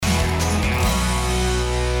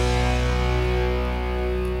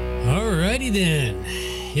Alrighty then,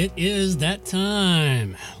 it is that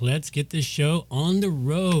time. Let's get this show on the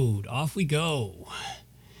road. Off we go.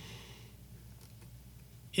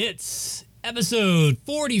 It's episode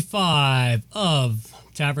 45 of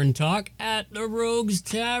Tavern Talk at the Rogues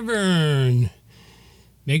Tavern.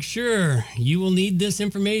 Make sure you will need this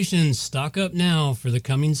information. Stock up now for the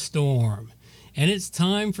coming storm. And it's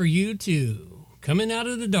time for you to, coming out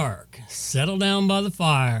of the dark, settle down by the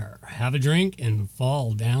fire, have a drink, and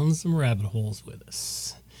fall down some rabbit holes with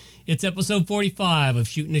us. It's episode 45 of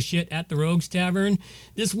Shooting the Shit at the Rogues Tavern.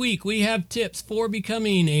 This week we have tips for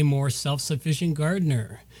becoming a more self-sufficient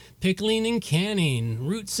gardener, pickling and canning,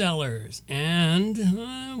 root cellars, and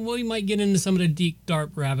we might get into some of the deep,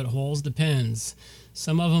 dark rabbit holes. Depends.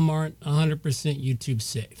 Some of them aren't 100% YouTube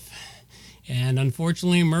safe. And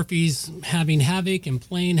unfortunately, Murphy's having havoc and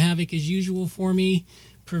playing havoc as usual for me,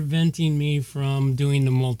 preventing me from doing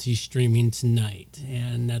the multi-streaming tonight.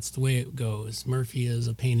 And that's the way it goes. Murphy is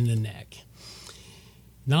a pain in the neck.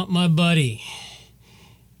 Not my buddy.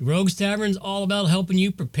 Rogues Tavern's all about helping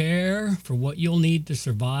you prepare for what you'll need to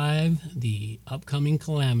survive the upcoming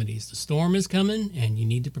calamities. The storm is coming, and you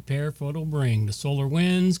need to prepare for what it'll bring. The solar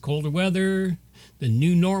winds, colder weather, the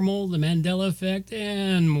new normal, the Mandela effect,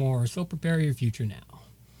 and more. So prepare your future now. All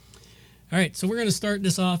right, so we're going to start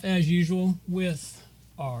this off as usual with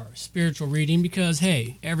our spiritual reading because,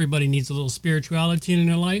 hey, everybody needs a little spirituality in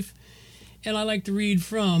their life. And I like to read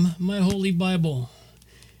from my Holy Bible,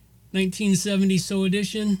 1970 So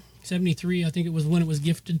edition, 73, I think it was when it was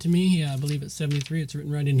gifted to me. Yeah, I believe it's 73. It's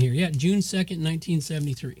written right in here. Yeah, June 2nd,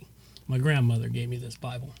 1973. My grandmother gave me this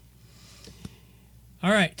Bible.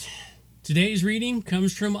 All right. Today's reading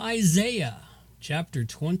comes from Isaiah, chapter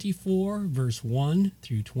 24, verse 1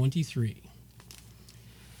 through 23.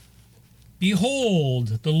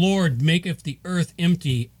 Behold, the Lord maketh the earth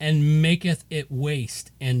empty, and maketh it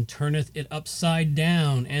waste, and turneth it upside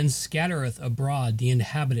down, and scattereth abroad the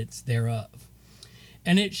inhabitants thereof.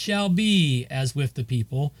 And it shall be as with the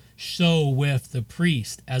people, so with the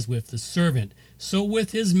priest, as with the servant, so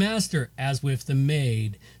with his master, as with the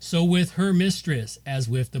maid, so with her mistress, as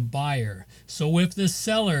with the buyer, so with the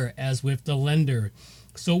seller, as with the lender,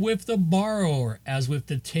 so with the borrower, as with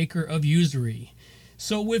the taker of usury.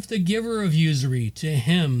 So with the giver of usury, to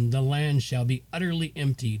him the land shall be utterly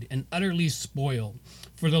emptied and utterly spoiled,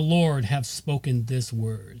 for the Lord hath spoken this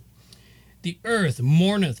word. The earth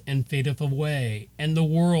mourneth and fadeth away, and the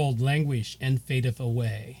world languish and fadeth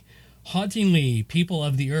away. Hauntingly, people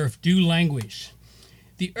of the earth do languish.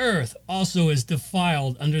 The earth also is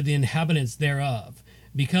defiled under the inhabitants thereof,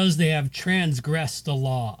 because they have transgressed the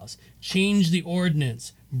laws, changed the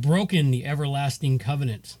ordinance, broken the everlasting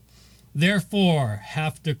covenant. Therefore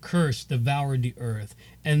hath the curse devoured the earth,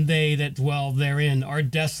 and they that dwell therein are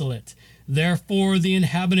desolate. Therefore the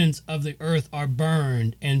inhabitants of the earth are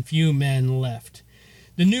burned, and few men left.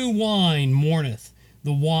 The new wine mourneth,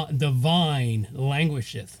 the vine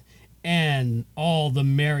languisheth, and all the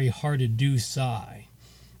merry-hearted do sigh.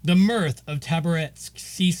 The mirth of Tabaret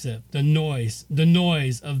ceaseth, the noise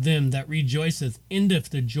of them that rejoiceth endeth,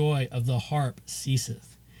 the joy of the harp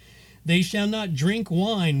ceaseth. They shall not drink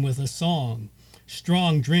wine with a song.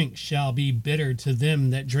 Strong drink shall be bitter to them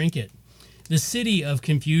that drink it. The city of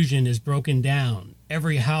confusion is broken down.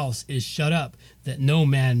 Every house is shut up, that no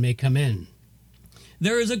man may come in.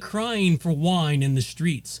 There is a crying for wine in the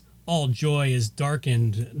streets. All joy is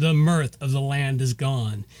darkened. The mirth of the land is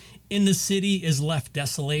gone. In the city is left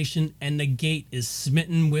desolation, and the gate is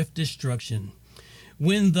smitten with destruction.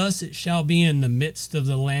 When thus it shall be in the midst of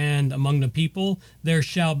the land among the people, there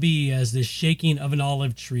shall be as the shaking of an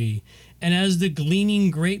olive tree, and as the gleaning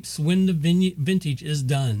grapes when the vintage is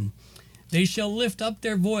done. They shall lift up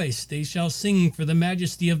their voice, they shall sing for the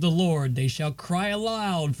majesty of the Lord, they shall cry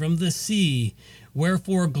aloud from the sea.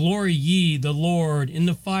 Wherefore glory ye the Lord in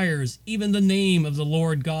the fires, even the name of the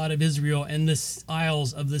Lord God of Israel and the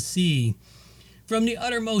isles of the sea. From the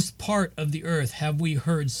uttermost part of the earth have we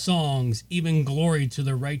heard songs, even glory to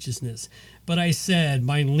the righteousness. But I said,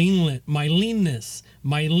 my leanness,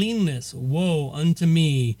 woe unto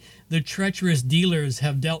me. The treacherous dealers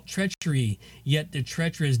have dealt treachery, yet the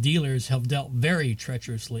treacherous dealers have dealt very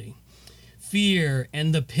treacherously. Fear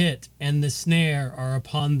and the pit and the snare are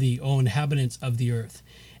upon thee, O inhabitants of the earth.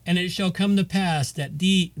 And it shall come to pass that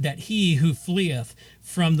he who fleeth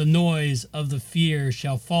from the noise of the fear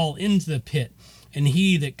shall fall into the pit, and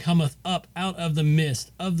he that cometh up out of the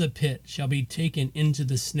midst of the pit shall be taken into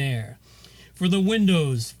the snare. For the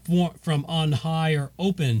windows from on high are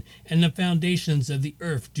open, and the foundations of the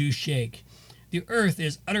earth do shake. The earth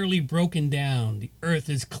is utterly broken down. The earth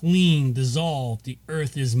is clean dissolved. The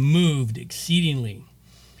earth is moved exceedingly.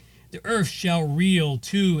 The earth shall reel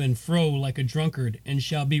to and fro like a drunkard, and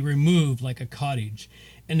shall be removed like a cottage.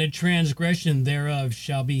 And the transgression thereof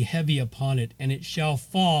shall be heavy upon it, and it shall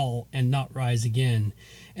fall and not rise again.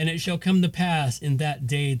 And it shall come to pass in that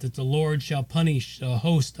day that the Lord shall punish the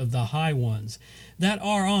host of the high ones that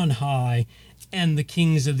are on high, and the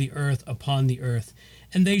kings of the earth upon the earth.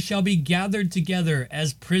 And they shall be gathered together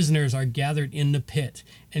as prisoners are gathered in the pit,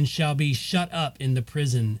 and shall be shut up in the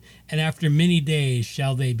prison, and after many days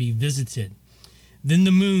shall they be visited. Then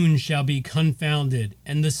the moon shall be confounded,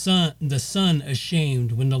 and the sun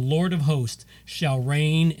ashamed, when the Lord of hosts shall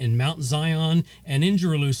reign in Mount Zion and in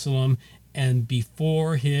Jerusalem, and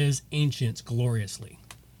before his ancients gloriously.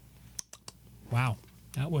 Wow,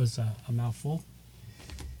 that was a mouthful.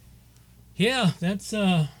 Yeah, that's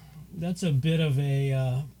a bit of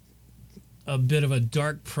a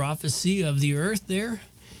dark prophecy of the earth there,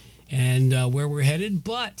 and where we're headed.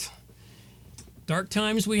 But dark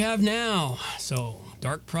times we have now, so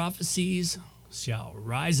dark prophecies shall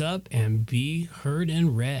rise up and be heard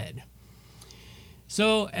and read.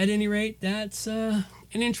 So at any rate, that's an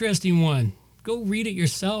interesting one. Go read it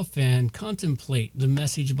yourself and contemplate the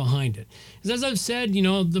message behind it. Because as I've said,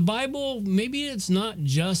 the Bible, maybe it's not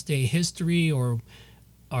just a history or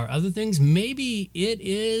other things. Maybe it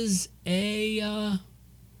is a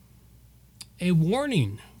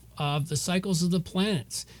warning of the cycles of the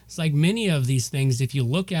planets. It's like many of these things, if you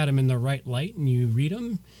look at them in the right light and you read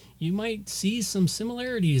them, you might see some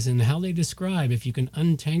similarities in how they describe if you can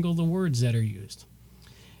untangle the words that are used.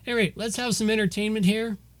 Anyway, let's have some entertainment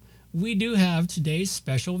here. We do have today's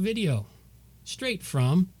special video, straight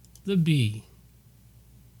from the Bee.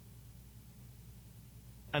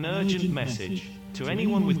 An urgent message. To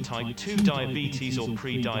anyone with type 2 diabetes or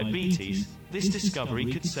pre-diabetes, this discovery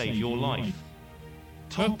could save your life.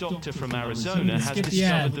 Top doctor from Arizona has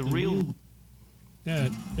discovered the real...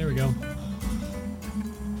 There we go.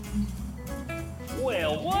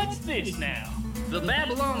 Well, what's this now? The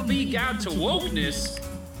Babylon Bee Guide to Wokeness?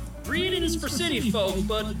 Readings for city folk,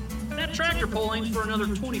 but that tractor pull ain't for another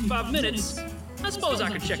 25 minutes. I suppose I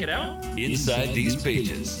could check it out. Inside these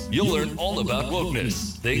pages, you'll learn all about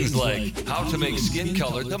wokeness. Things like how to make skin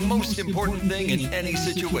color the most important thing in any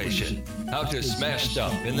situation, how to smash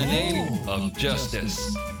stuff in the name of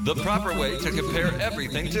justice, the proper way to compare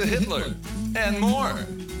everything to Hitler, and more.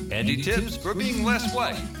 Handy tips for being less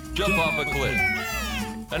white. Jump off a cliff.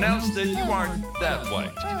 Announce that you aren't that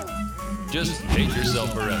white. Just hate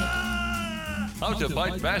yourself forever. How to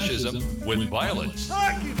fight fascism with violence.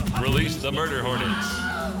 Release the murder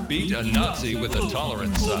hornets. Beat a Nazi with a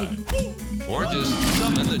tolerant side. Or just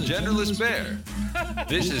summon the genderless bear.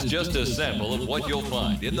 This is just a sample of what you'll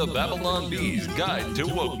find in the Babylon Bee's Guide to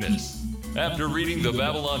Wokeness. After reading the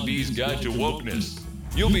Babylon Bee's Guide to Wokeness,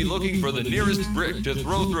 you'll be looking for the nearest brick to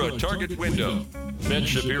throw through a Target window. Ben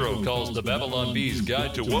Shapiro calls the Babylon Bee's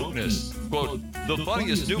Guide to Wokeness, quote, the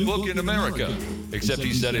funniest new book in America. Except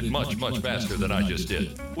he said it much, much faster than I just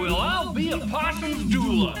did. Well, I'll be a possum's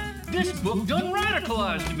doula. This book done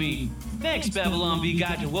radicalized me. Thanks, Babylon Bee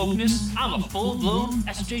Guide to Wokeness. I'm a full-blown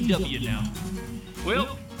SJW now.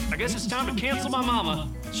 Well, I guess it's time to cancel my mama.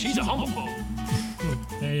 She's a homophobe.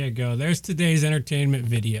 There you go. There's today's entertainment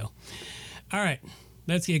video. All right,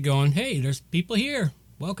 let's get going. Hey, there's people here.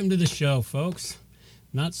 Welcome to the show, folks.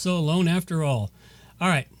 Not so alone after all. All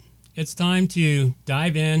right, it's time to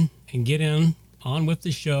dive in and get on with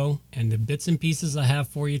the show and the bits and pieces I have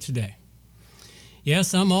for you today.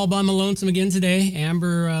 Yes, I'm all by my lonesome again today.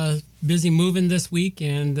 Amber busy moving this week,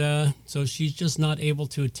 and so she's just not able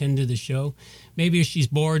to attend to the show. Maybe if she's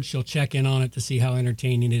bored, she'll check in on it to see how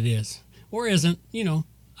entertaining it is. Or isn't,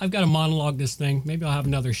 I've got to monologue this thing. Maybe I'll have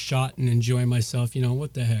another shot and enjoy myself.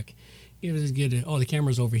 What the heck. Oh, the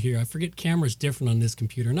camera's over here. I forget camera's different on this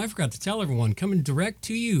computer. And I forgot to tell everyone, coming direct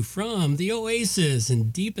to you from the Oasis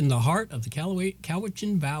and deep in the heart of the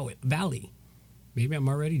Cowichan Valley. Maybe I'm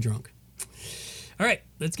already drunk. All right,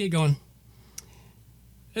 let's get going.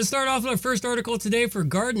 Let's start off with our first article today for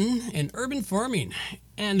garden and urban farming.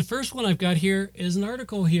 And the first one I've got here is an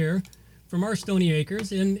article here from our Stony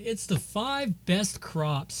Acres, and it's the 5 best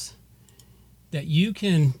crops that you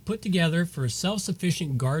can put together for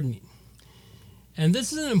self-sufficient gardening. And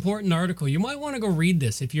this is an important article. You might want to go read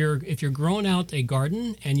this. If you're growing out a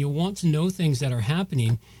garden and you want to know things that are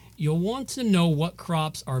happening, you'll want to know what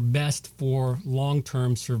crops are best for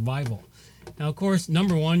long-term survival. Now, of course,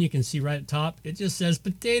 number one, you can see right at the top, it just says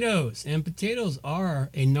potatoes. And potatoes are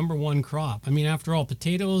a number one crop. I mean, after all,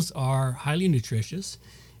 potatoes are highly nutritious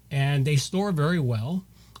and they store very well.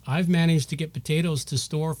 I've managed to get potatoes to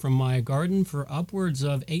store from my garden for upwards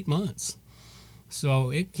of 8 months.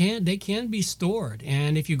 So they can be stored.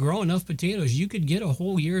 And if you grow enough potatoes, you could get a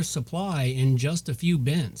whole year's supply in just a few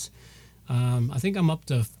bins. I think I'm up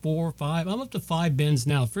to 4 or 5. I'm up to 5 bins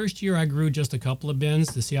now. First year I grew just a couple of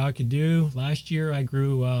bins to see how I could do. Last year I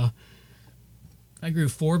grew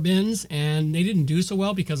 4 bins, and they didn't do so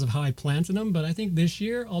well because of how I planted them. But I think this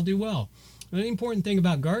year I'll do well. The important thing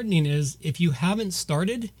about gardening is if you haven't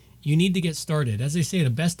started, you need to get started. As they say, the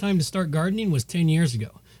best time to start gardening was 10 years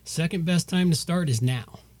ago. Second best time to start is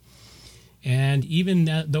now. And even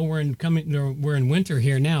though we're in winter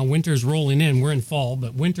here now, winter's rolling in. We're in fall,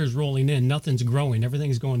 but winter's rolling in. Nothing's growing.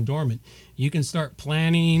 Everything's going dormant. You can start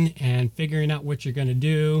planning and figuring out what you're going to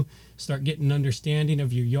do, start getting an understanding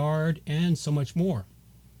of your yard, and so much more.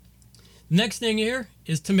 The next thing here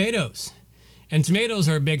is tomatoes. And tomatoes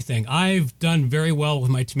are a big thing. I've done very well with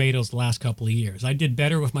my tomatoes the last couple of years. I did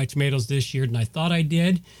better with my tomatoes this year than I thought I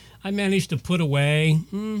did. I managed to put away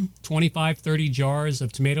 25, 30 jars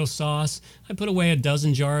of tomato sauce. I put away a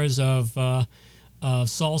dozen jars of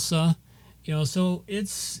salsa. So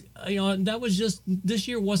it's, that was just, this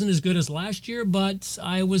year wasn't as good as last year, but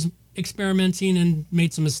I was experimenting and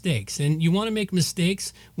made some mistakes. And you want to make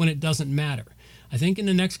mistakes when it doesn't matter. I think in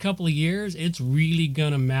the next couple of years, it's really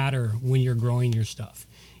going to matter when you're growing your stuff.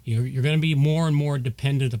 You're going to be more and more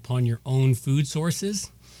dependent upon your own food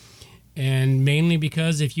sources. And mainly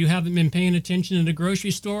because if you haven't been paying attention in the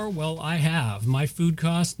grocery store, well, I have. My food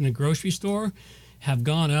costs in the grocery store have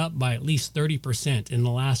gone up by at least 30% in the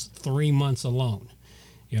last 3 months alone.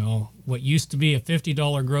 What used to be a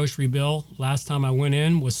 $50 grocery bill last time I went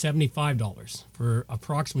in was $75 for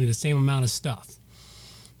approximately the same amount of stuff.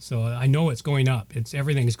 So I know it's going up.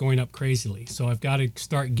 Everything's going up crazily. So I've got to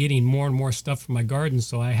start getting more and more stuff for my garden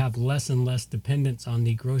so I have less and less dependence on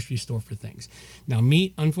the grocery store for things. Now,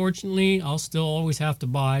 meat, unfortunately, I'll still always have to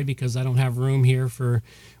buy because I don't have room here for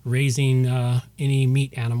raising any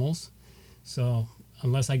meat animals. So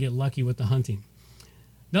unless I get lucky with the hunting.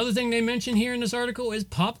 Another thing they mention here in this article is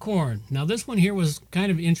popcorn. Now, this one here was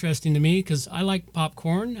kind of interesting to me because I like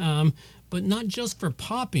popcorn, but not just for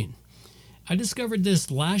popping. I discovered this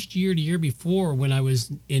last year, the year before, when I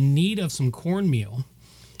was in need of some cornmeal.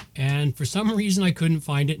 And for some reason, I couldn't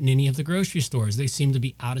find it in any of the grocery stores. They seemed to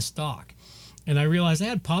be out of stock. And I realized I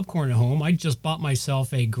had popcorn at home. I just bought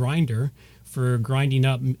myself a grinder for grinding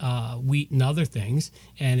up wheat and other things,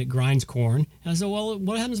 and it grinds corn. And I said, well,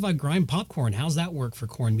 what happens if I grind popcorn? How's that work for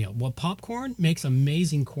cornmeal? Well, popcorn makes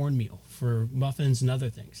amazing cornmeal for muffins and other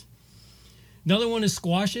things. Another one is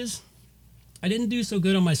squashes. I didn't do so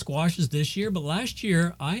good on my squashes this year, but last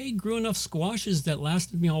year I grew enough squashes that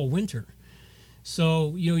lasted me all winter.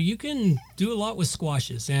 So, you can do a lot with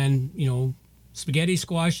squashes and, spaghetti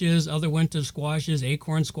squashes, other winter squashes,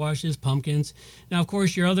 acorn squashes, pumpkins. Now, of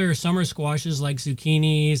course, your other summer squashes like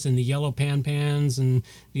zucchinis and the yellow pans and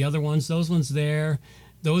the other ones, those ones there,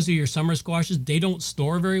 those are your summer squashes. They don't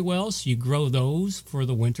store very well, so you grow those for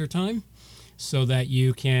the winter time so that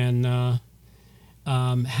you can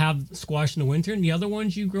have squash in the winter, and the other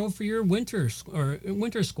ones you grow for your winter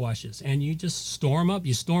squashes, and you just store them up.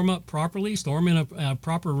 You store them up properly, store them in a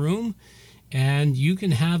proper room, and you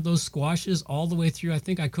can have those squashes all the way through. I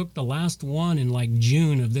think I cooked the last one in like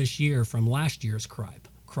June of this year from last year's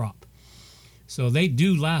crop. So they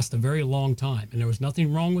do last a very long time, and there was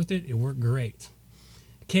nothing wrong with it. It worked great.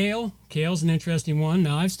 Kale's an interesting one.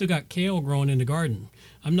 Now, I've still got kale growing in the garden.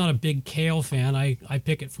 I'm not a big kale fan. I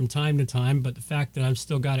pick it from time to time, but the fact that I've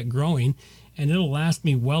still got it growing, and it'll last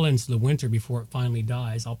me well into the winter before it finally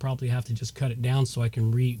dies. I'll probably have to just cut it down so I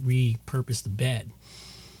can repurpose the bed.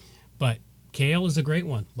 But kale is a great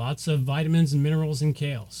one. Lots of vitamins and minerals in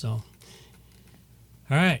kale. So, all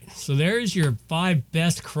right. So there's your 5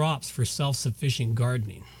 best crops for self-sufficient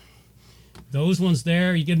gardening. Those ones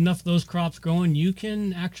there, you get enough of those crops going, you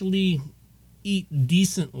can actually eat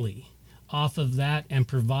decently off of that and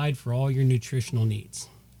provide for all your nutritional needs.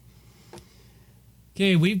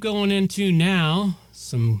 Okay, we've going into now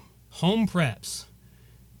some home preps,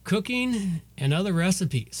 cooking, and other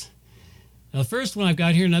recipes. Now, the first one I've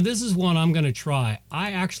got here, now this is one I'm going to try.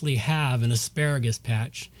 I actually have an asparagus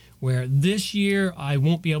patch where this year I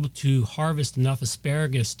won't be able to harvest enough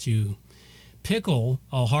asparagus to pickle.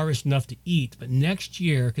 I'll harvest enough to eat, but next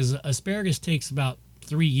year, because asparagus takes about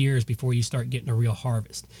 3 years before you start getting a real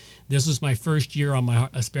harvest. This is my first year on my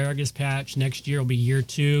asparagus patch. Next year will be year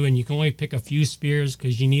 2, and you can only pick a few spears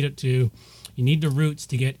because you need the roots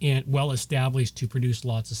to get in well established to produce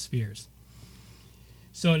lots of spears.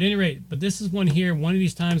 So at any rate, but this is one here. One of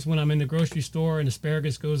these times when I'm in the grocery store and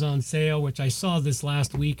asparagus goes on sale, which I saw this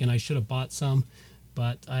last week and I should have bought some,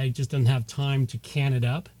 but I just didn't have time to can it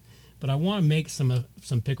up. but I want to make some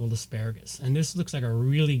pickled asparagus. And this looks like a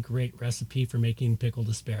really great recipe for making pickled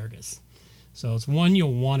asparagus. So it's one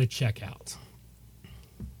you'll want to check out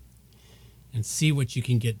and see what you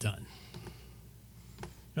can get done.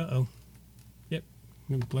 Uh-oh. Yep.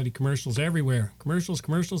 Bloody commercials everywhere. Commercials,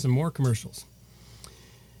 and more commercials.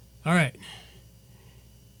 All right.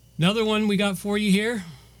 Another one we got for you here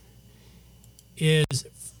is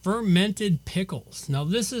fermented pickles. Now,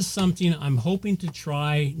 this is something I'm hoping to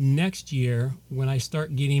try next year when I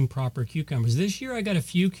start getting proper cucumbers. This year, I got a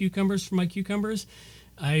few cucumbers for my cucumbers.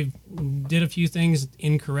 I did a few things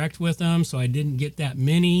incorrect with them, so I didn't get that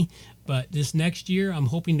many. But this next year, I'm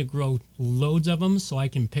hoping to grow loads of them so I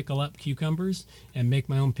can pickle up cucumbers and make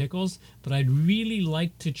my own pickles. But I'd really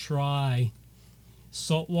like to try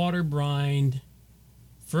saltwater brined,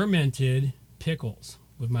 fermented pickles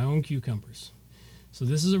with my own cucumbers. So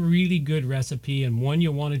this is a really good recipe and one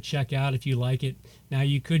you'll want to check out if you like it. Now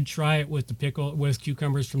you could try it with with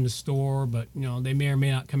cucumbers from the store, but they may or may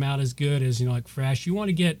not come out as good as like fresh. You want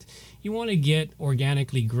to get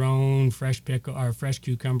organically grown fresh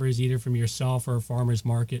cucumbers either from yourself or a farmer's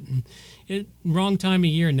market. And wrong time of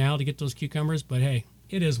year now to get those cucumbers, but hey,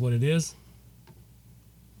 it is what it is.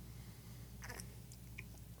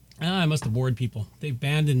 I must have bored people. They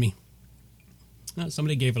abandoned me.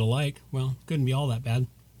 Somebody gave it a like. Well, couldn't be all that bad.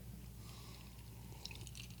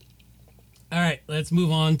 All right, let's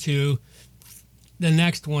move on to the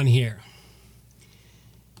next one here.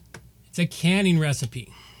 It's a canning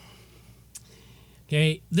recipe.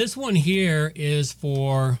 Okay, this one here is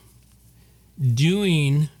for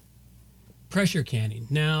doing pressure canning.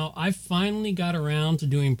 Now, I finally got around to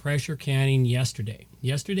doing pressure canning yesterday.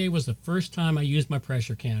 Yesterday was the first time I used my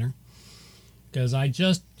pressure canner because I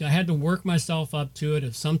had to work myself up to it.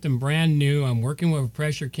 It's something brand new. I'm working with a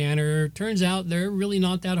pressure canner. Turns out they're really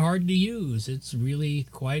not that hard to use. It's really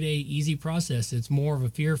quite a easy process. It's more of a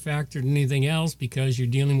fear factor than anything else because you're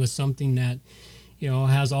dealing with something that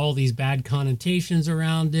has all these bad connotations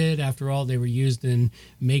around it. After all, they were used in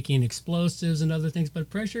making explosives and other things, but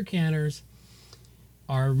pressure canners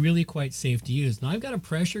are really quite safe to use. Now, I've got a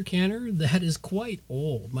pressure canner that is quite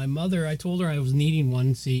old. My mother, I told her I was needing one.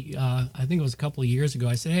 I think it was a couple of years ago.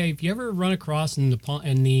 I said, hey, if you ever run across in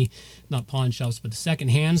the not pawn shops, but the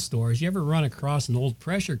secondhand stores, you ever run across an old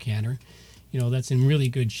pressure canner, that's in really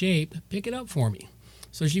good shape, pick it up for me.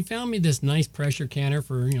 So she found me this nice pressure canner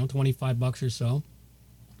for, $25 or so.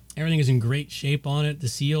 Everything is in great shape on it. The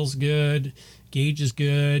seal's good. Gauge is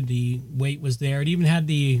good. The weight was there. It even had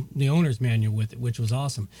the owner's manual with it, which was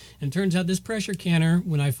awesome. And it turns out this pressure canner,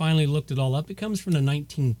 when I finally looked it all up, it comes from the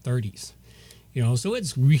 1930s. So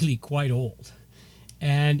it's really quite old.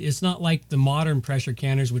 And it's not like the modern pressure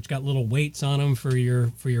canners, which got little weights on them for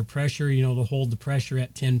your pressure, to hold the pressure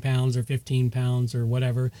at 10 pounds or 15 pounds or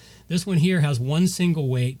whatever. This one here has one single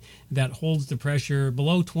weight that holds the pressure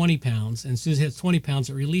below 20 pounds. And as soon as it hits 20 pounds,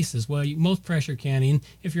 it releases. Well, most pressure canning,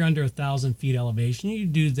 if you're under 1,000 feet elevation, you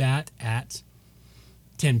do that at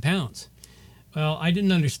 10 pounds. Well, I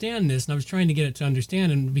didn't understand this, and I was trying to get it to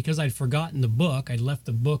understand, and because I'd forgotten the book, I left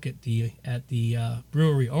the book at the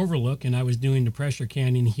brewery Overlook, and I was doing the pressure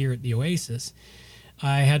canning here at the Oasis.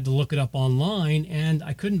 I had to look it up online, and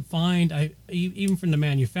I couldn't find, even from the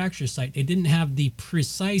manufacturer site, they didn't have the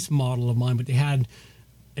precise model of mine, but they had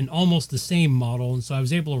an almost the same model, and so I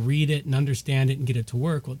was able to read it and understand it and get it to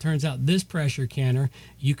work. Well, it turns out this pressure canner,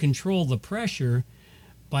 you control the pressure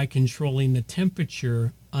by controlling the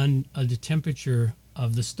temperature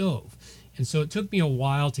of the stove. And so it took me a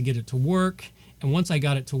while to get it to work. And once I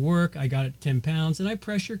got it to work, I got it 10 pounds and I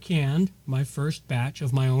pressure canned my first batch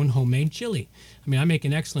of my own homemade chili. I mean, I make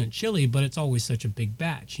an excellent chili, but it's always such a big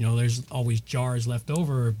batch. There's always jars left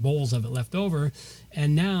over or bowls of it left over.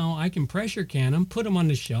 And now I can pressure can them, put them on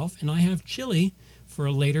the shelf, and I have chili for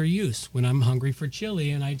a later use when I'm hungry for chili.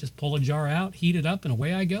 And I just pull a jar out, heat it up, and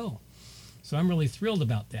away I go. So I'm really thrilled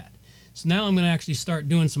about that. So now I'm going to actually start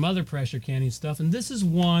doing some other pressure canning stuff. And this is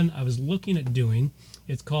one I was looking at doing.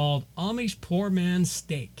 It's called Amish Poor Man's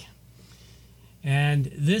Steak.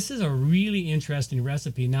 And this is a really interesting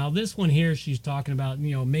recipe. Now, this one here, she's talking about,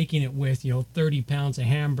 making it with, 30 pounds of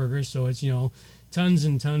hamburgers. So it's, tons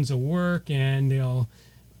and tons of work. And,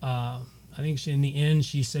 I think in the end,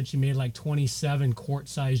 she said she made like 27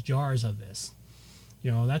 quart-sized jars of this.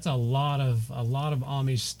 That's a lot of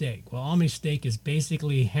Amish steak. Well, Amish steak is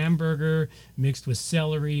basically hamburger mixed with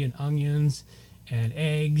celery and onions and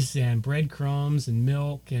eggs and breadcrumbs and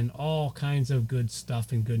milk and all kinds of good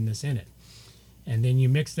stuff and goodness in it. And then you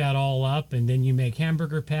mix that all up, and then you make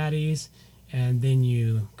hamburger patties, and then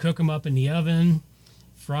you cook them up in the oven,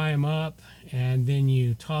 fry them up, and then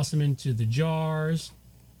you toss them into the jars.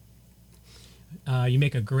 You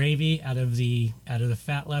make a gravy out of the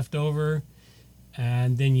fat left over,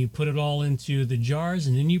 and then you put it all into the jars,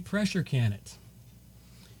 and then you pressure can it,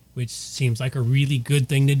 which seems like a really good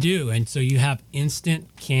thing to do. And so you have instant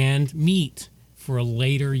canned meat for a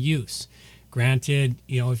later use. Granted,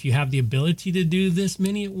 if you have the ability to do this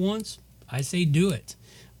many at once, I say do it.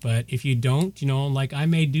 But if you don't, like I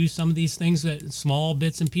may do some of these things at small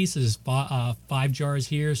bits and pieces, 5 jars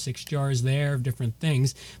here, 6 jars there of different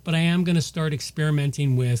things. But I am going to start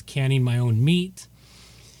experimenting with canning my own meat,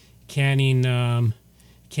 canning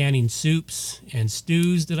soups and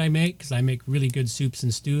stews that I make, because I make really good soups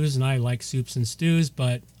and stews, and I like soups and stews.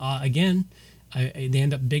 But again, they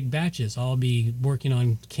end up big batches. I'll be working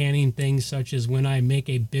on canning things such as when I make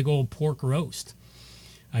a big old pork roast.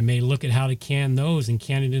 I may look at how to can those and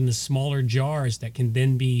can it into smaller jars that can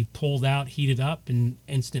then be pulled out, heated up, and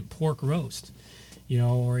instant pork roast,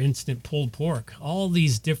 or instant pulled pork. All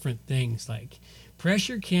these different things. Like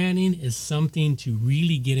pressure canning is something to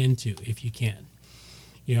really get into if you can,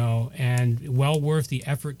 and well worth the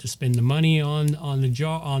effort to spend the money on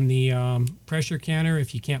the pressure canner.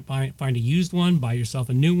 If you can't find a used one, buy yourself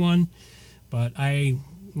a new one. But I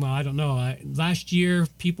don't know. Last year,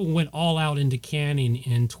 people went all out into canning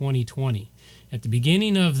in 2020. At the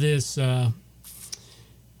beginning of this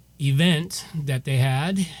event that they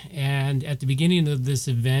had, and at the beginning of this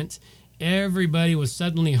event, everybody was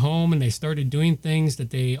suddenly home and they started doing things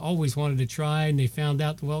that they always wanted to try, and they found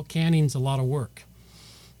out, well, canning's a lot of work.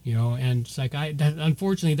 And it's like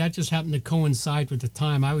unfortunately, that just happened to coincide with the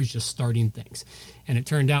time I was just starting things. And it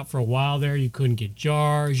turned out for a while there, you couldn't get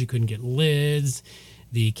jars, you couldn't get lids.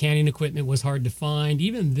 The canning equipment was hard to find.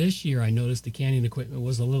 Even this year, I noticed the canning equipment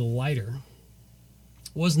was a little lighter.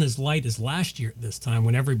 It wasn't as light as last year at this time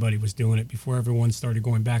when everybody was doing it before everyone started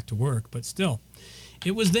going back to work. But still,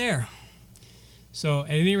 it was there. So at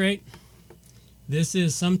any rate, this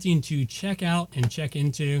is something to check out and check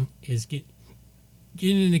into, is getting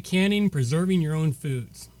into canning, preserving your own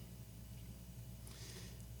foods.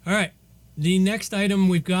 All right, the next item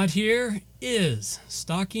we've got here is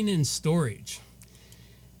stocking and storage.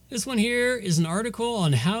 This one here is an article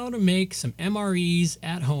on how to make some MREs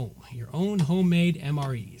at home, your own homemade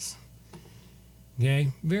MREs.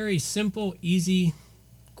 Okay, very simple, easy,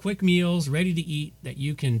 quick meals, ready to eat that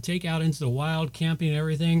you can take out into the wild, camping and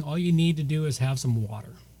everything. All you need to do is have some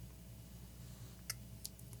water.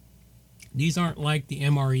 These aren't like the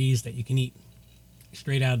MREs that you can eat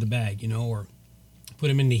straight out of the bag, or put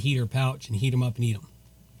them in the heater pouch and heat them up and eat them.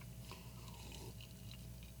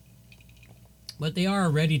 But they are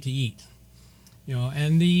ready to eat,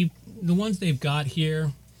 and the ones they've got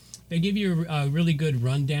here, they give you a really good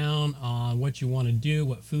rundown on what you want to do,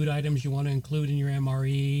 what food items you want to include in your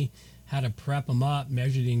MRE, how to prep them up,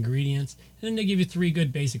 measure the ingredients, and then they give you 3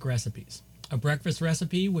 good basic recipes. A breakfast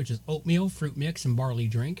recipe, which is oatmeal, fruit mix, and barley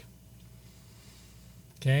drink.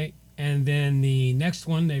 Okay, and then the next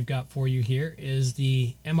one they've got for you here is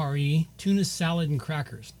the MRE tuna salad and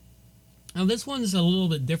crackers. Now this one's a little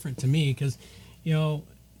bit different to me because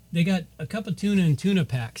they got a cup of tuna and tuna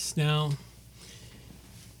packs. Now,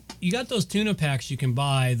 you got those tuna packs you can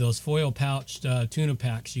buy, those foil pouched tuna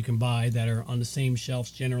packs you can buy that are on the same shelves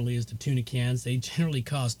generally as the tuna cans. They generally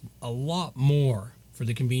cost a lot more for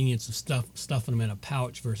the convenience of stuffing them in a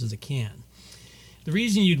pouch versus a can. The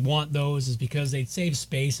reason you'd want those is because they'd save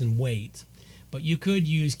space and weight, but you could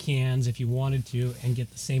use cans if you wanted to and get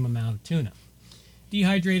the same amount of tuna.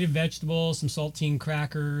 Dehydrated vegetables, some saltine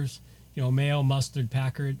crackers, mayo mustard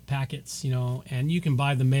packets, and you can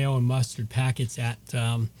buy the mayo and mustard packets at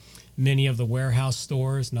many of the warehouse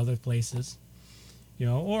stores and other places,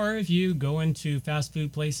 or if you go into fast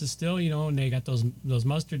food places still, and they got those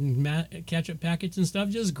mustard and ketchup packets and stuff,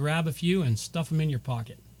 just grab a few and stuff them in your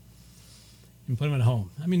pocket and put them at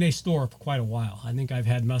home. I mean, they store for quite a while. I think I've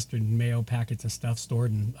had mustard and mayo packets and stuff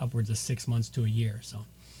stored in upwards of 6 months to a year. So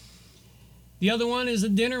the other one is a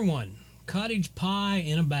dinner one. Cottage pie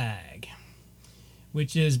in a bag,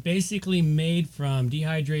 which is basically made from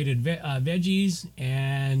dehydrated veggies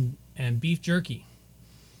and beef jerky,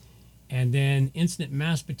 and then instant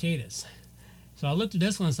mashed potatoes. So I looked at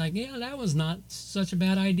this one, it's like, yeah, that was not such a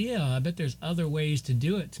bad idea. I bet there's other ways to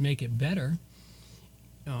do it to make it better.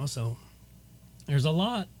 So there's a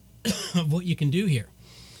lot of what you can do here.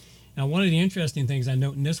 Now, one of the interesting things I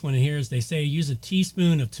note in this one here is they say use a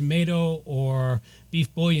teaspoon of tomato or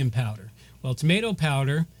beef bouillon powder. Well, tomato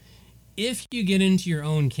powder, if you get into your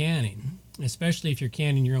own canning, especially if you're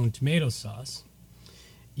canning your own tomato sauce,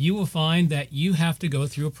 you will find that you have to go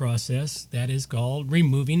through a process that is called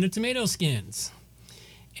removing the tomato skins.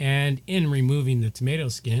 And in removing the tomato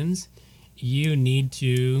skins, you need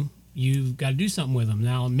to you've got to do something with them.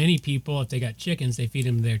 Now, many people, if they got chickens, they feed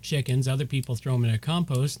them their chickens. Other people throw them in a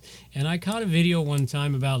compost. And I caught a video one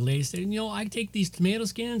time about ladies saying, I take these tomato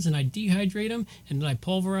skins and I dehydrate them and then I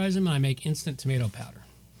pulverize them and I make instant tomato powder.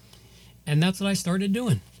 And that's what I started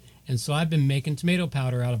doing. And so I've been making tomato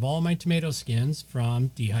powder out of all my tomato skins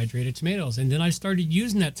from dehydrated tomatoes. And then I started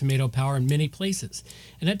using that tomato powder in many places.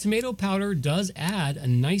 And that tomato powder does add a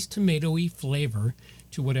nice tomatoey flavor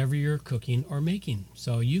to whatever you're cooking or making.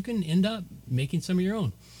 So you can end up making some of your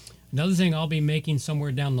own. Another thing I'll be making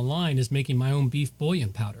somewhere down the line is making my own beef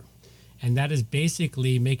bouillon powder. And that is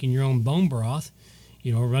basically making your own bone broth,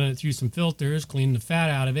 running it through some filters, cleaning the fat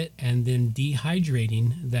out of it, and then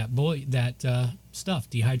dehydrating that stuff,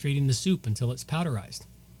 dehydrating the soup until it's powderized.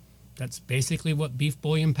 That's basically what beef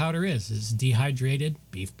bouillon powder is dehydrated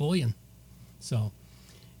beef bouillon. So,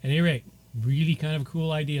 at any rate, really kind of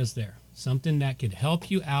cool ideas there. Something that could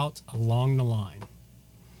help you out along the line.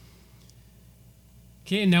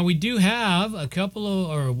 Okay, now we do have a couple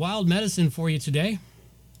of wild medicine for you today.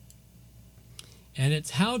 And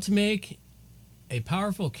it's how to make a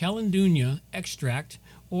powerful calendula extract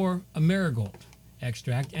or a marigold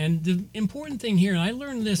extract. And the important thing here, and I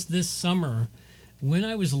learned this summer when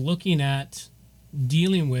I was looking at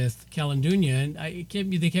dealing with calendula, and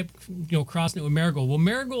they kept crossing it with marigold. Well,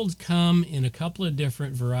 marigolds come in a couple of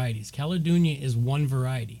different varieties. Calendula is one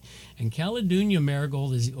variety, and calendula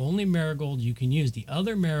marigold is the only marigold you can use. The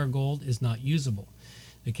other marigold is not usable.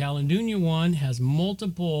 The calendula one has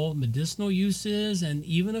multiple medicinal uses and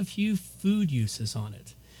even a few food uses on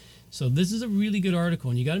it. So this is a really good article,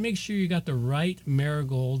 and you got to make sure you got the right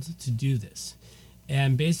marigold to do this.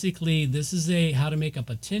 And basically, this is how to make up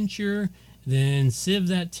a tincture, then sieve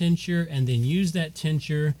that tincture, and then use that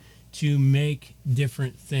tincture to make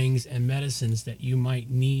different things and medicines that you might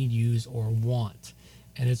need, use, or want.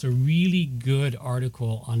 And it's a really good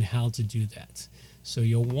article on how to do that. So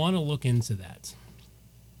you'll want to look into that.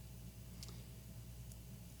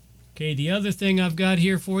 Okay, the other thing I've got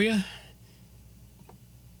here for you,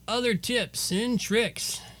 other tips and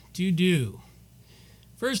tricks to do.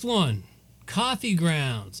 First one, coffee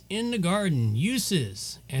grounds in the garden,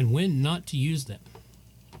 uses, and when not to use them.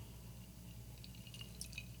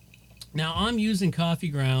 Now, I'm using coffee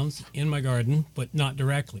grounds in my garden, but not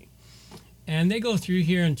directly. And they go through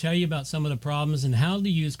here and tell you about some of the problems and how to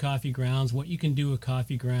use coffee grounds, what you can do with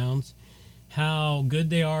coffee grounds, how good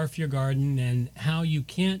they are for your garden, and how you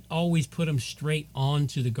can't always put them straight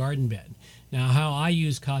onto the garden bed. Now, how I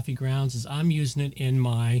use coffee grounds is I'm using it in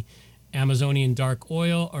my Amazonian dark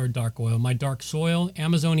soil,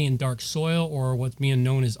 Amazonian dark soil, or what's being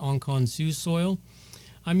known as Onkonsu soil.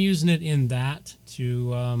 I'm using it in that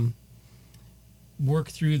to work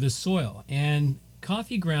through the soil. And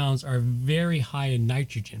coffee grounds are very high in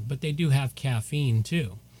nitrogen, but they do have caffeine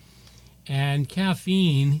too. And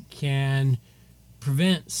caffeine can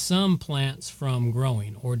prevent some plants from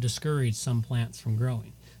growing or discourage some plants from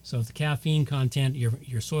growing. So if the caffeine content,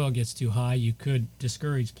 your soil gets too high, you could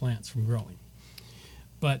discourage plants from growing.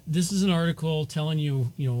 But this is an article telling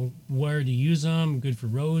you, where to use them, good for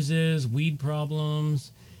roses, weed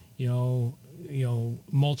problems,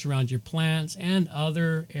 mulch around your plants and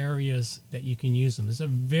other areas that you can use them. It's a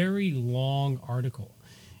very long article.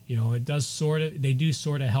 It does they do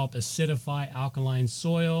help acidify alkaline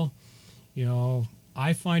soil.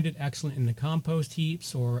 I find it excellent in the compost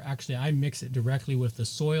heaps, or actually I mix it directly with the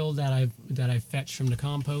soil that I fetch from the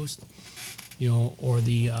compost, or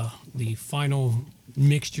the final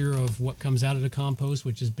mixture of what comes out of the compost,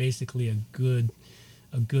 which is basically a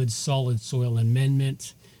good solid soil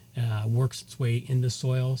amendment, works its way into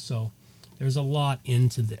soil. So there's a lot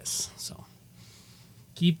into this. So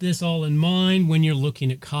keep this all in mind when you're looking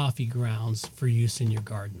at coffee grounds for use in your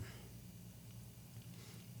garden.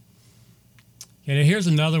 Okay, now here's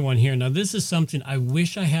another one here. Now this is something I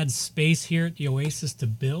wish I had space here at the Oasis to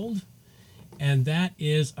build, and that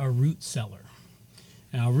is a root cellar.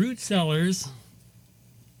 Now root cellars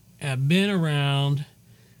have been around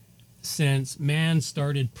since man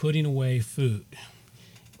started putting away food.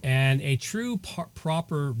 And a true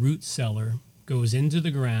proper root cellar goes into the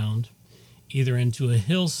ground, either into a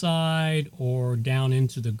hillside or down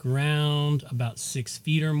into the ground about 6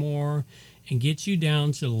 feet or more, and gets you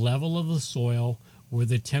down to the level of the soil where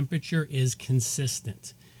the temperature is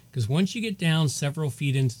consistent. Because once you get down several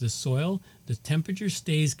feet into the soil, the temperature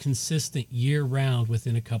stays consistent year-round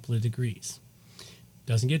within a couple of degrees.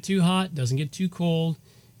 Doesn't get too hot, doesn't get too cold,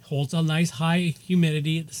 holds a nice high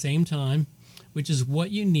humidity at the same time, which is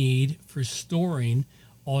what you need for storing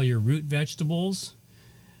all your root vegetables,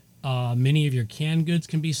 Many of your canned goods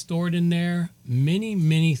can be stored in there.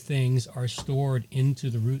 Many things are stored into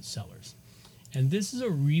the root cellars. And this is a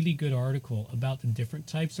really good article about the different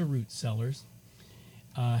types of root cellars,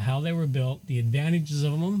 how they were built, the advantages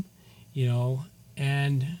of them,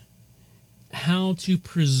 and how to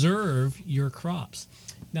preserve your crops.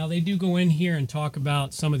 Now, they do go in here and talk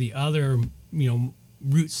about some of the other,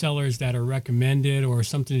 root cellars that are recommended, or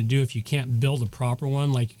something to do if you can't build a proper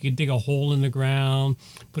one. Like, you could dig a hole in the ground,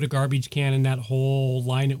 put a garbage can in that hole,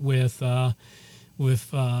 line it with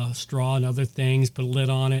straw and other things, put a lid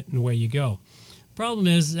on it, and away you go. Problem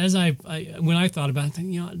is, when I thought about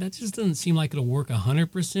it, that just doesn't seem like it'll work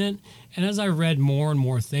 100%. And as I read more and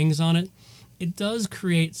more things on it, it does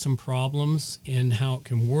create some problems in how it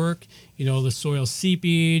can work. The soil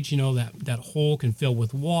seepage, that hole can fill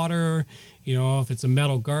with water. If it's a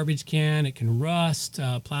metal garbage can, it can rust.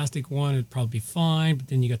 Plastic one, it'd probably be fine. But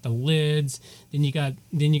then you got the lids. Then you got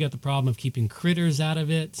the problem of keeping critters out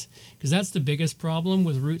of it, because that's the biggest problem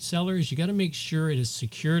with root cellars. You got to make sure it is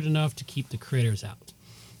secured enough to keep the critters out,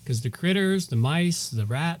 because the critters, the mice, the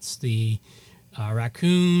rats, the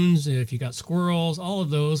raccoons, if you got squirrels, all of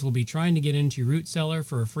those will be trying to get into your root cellar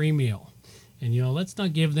for a free meal. And let's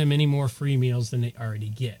not give them any more free meals than they already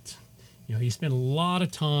get. You spend a lot of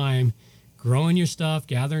time growing your stuff,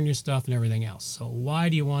 gathering your stuff, and everything else. So why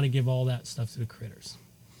do you want to give all that stuff to the critters?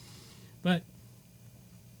 But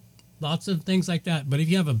lots of things like that. But if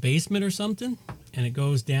you have a basement or something and it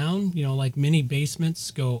goes down, like many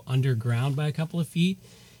basements go underground by a couple of feet.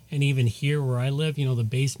 And even here where I live, the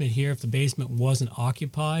basement here, if the basement wasn't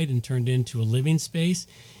occupied and turned into a living space,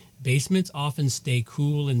 basements often stay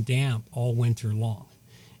cool and damp all winter long.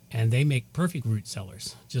 And they make perfect root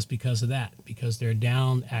cellars just because of that, because they're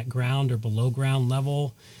down at ground or below ground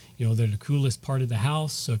level. They're the coolest part of the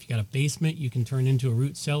house. So if you got a basement, you can turn into a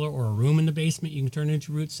root cellar, or a room in the basement, you can turn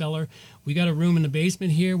into a root cellar. We got a room in the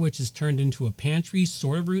basement here, which is turned into a pantry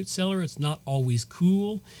sort of root cellar. It's not always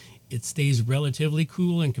cool. It stays relatively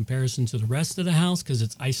cool in comparison to the rest of the house because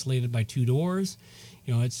it's isolated by 2 doors.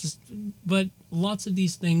 But lots of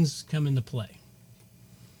these things come into play.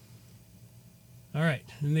 All right,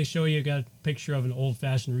 and they show you got a picture of an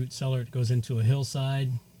old-fashioned root cellar. It goes into a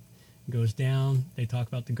hillside, goes down. They talk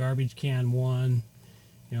about the garbage can one,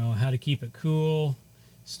 how to keep it cool,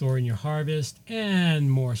 storing your harvest, and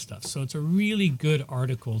more stuff. So it's a really good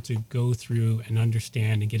article to go through and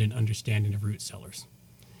understand and get an understanding of root cellars.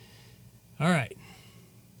 All right,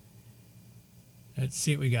 let's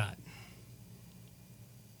see what we got.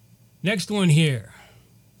 Next one here,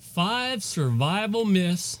 5 survival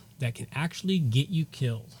myths that can actually get you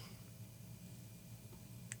killed.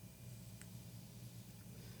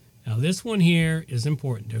 Now this one here is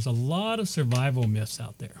important. There's a lot of survival myths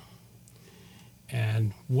out there.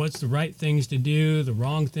 And what's the right things to do, the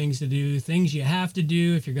wrong things to do, things you have to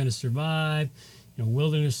do if you're going to survive,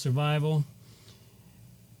 wilderness survival.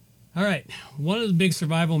 All right, one of the big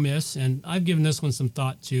survival myths, and I've given this one some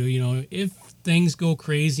thought too, if things go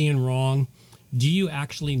crazy and wrong, do you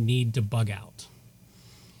actually need to bug out?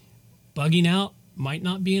 Bugging out might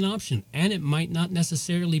not be an option, and it might not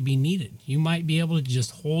necessarily be needed. You might be able to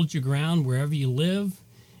just hold your ground wherever you live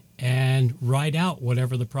and ride out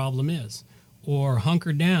whatever the problem is, or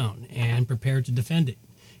hunker down and prepare to defend it.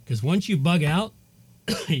 Because once you bug out,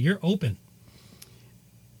 you're open.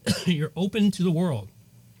 You're open to the world.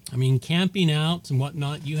 Camping out and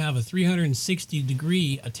whatnot, you have a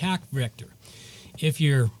 360-degree attack vector. If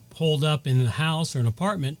you're holed up in a house or an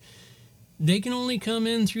apartment, they can only come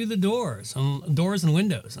in through the doors and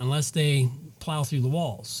windows, unless they plow through the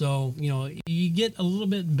walls. So, you get a little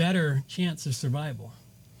bit better chance of survival.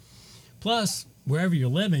 Plus, wherever you're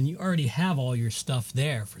living, you already have all your stuff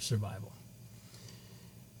there for survival.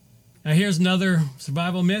 Now, here's another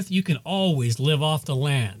survival myth. You can always live off the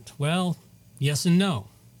land. Well, yes and no.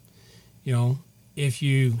 If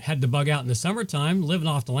you had to bug out in the summertime, living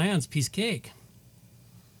off the land's a piece of cake.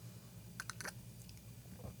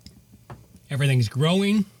 Everything's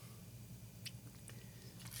growing.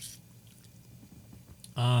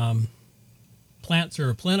 Plants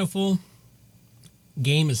are plentiful.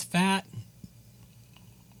 Game is fat.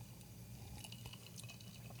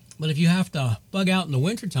 But if you have to bug out in the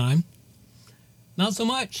wintertime, not so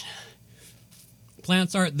much.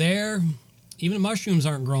 Plants aren't there. Even mushrooms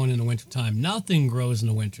aren't growing in the wintertime. Nothing grows in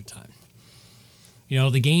the wintertime.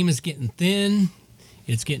 The game is getting thin.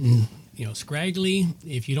 It's getting, scraggly.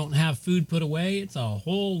 If you don't have food put away, it's a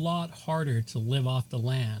whole lot harder to live off the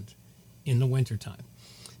land in the wintertime.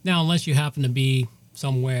 Now, unless you happen to be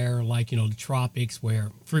somewhere like, the tropics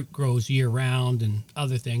where fruit grows year round and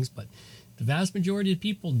other things, but the vast majority of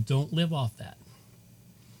people don't live off that.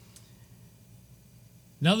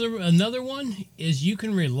 Another one is you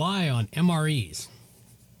can rely on MREs.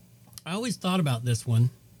 I always thought about this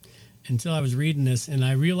one until I was reading this, and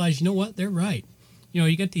I realized, you know what? They're right. You know,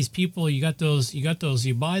 you get these people, you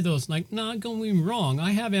buy those, like, not going me wrong.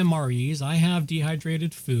 I have MREs, I have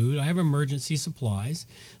dehydrated food, I have emergency supplies.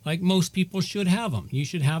 Like most people should have them. You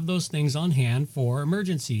should have those things on hand for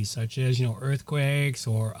emergencies, such as, earthquakes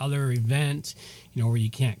or other events, where you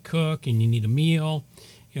can't cook and you need a meal,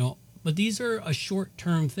 But these are a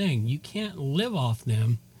short-term thing. You can't live off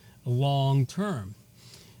them long-term.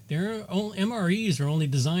 MREs are only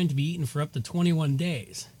designed to be eaten for up to 21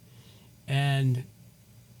 days. And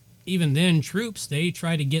even then, troops, they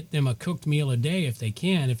try to get them a cooked meal a day if they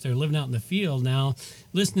can, if they're living out in the field. Now,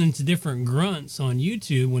 listening to different grunts on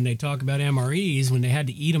YouTube when they talk about MREs, when they had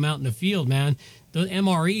to eat them out in the field, man, those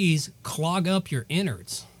MREs clog up your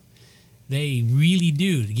innards. They really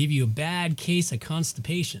do. They give you a bad case of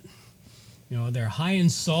constipation. They're high in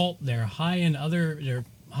salt. They're high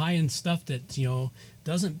in stuff that,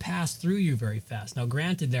 doesn't pass through you very fast. Now,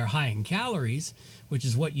 granted, they're high in calories, which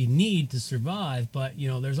is what you need to survive, but,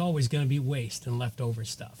 there's always going to be waste and leftover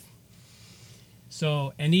stuff.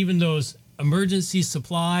 So, and even those emergency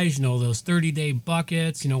supplies, those 30-day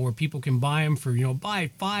buckets, where people can buy them for, buy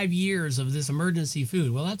 5 years of this emergency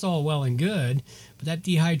food. Well, that's all well and good, but that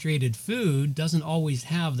dehydrated food doesn't always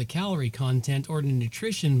have the calorie content or the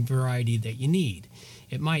nutrition variety that you need.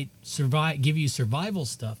 It might give you survival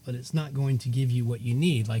stuff, but it's not going to give you what you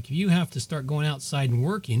need. Like if you have to start going outside and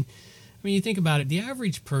working, you think about it, the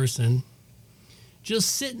average person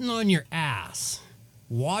just sitting on your ass,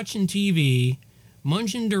 watching TV,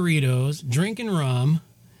 munching Doritos, drinking rum,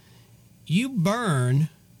 you burn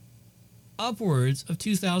upwards of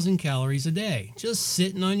 2,000 calories a day, just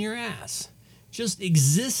sitting on your ass. Just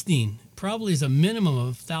existing probably is a minimum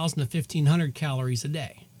of 1,000 to 1,500 calories a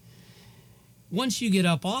day. Once you get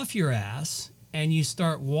up off your ass and you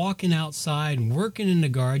start walking outside and working in the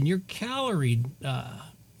garden, your calorie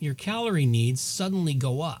needs suddenly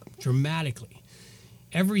go up dramatically.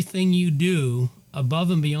 Everything you do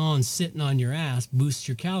above and beyond sitting on your ass boosts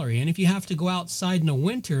your calorie. And if you have to go outside in the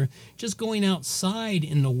winter, just going outside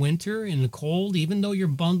in the winter, in the cold, even though you're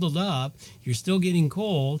bundled up, you're still getting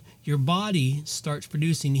cold, your body starts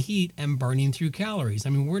producing heat and burning through calories.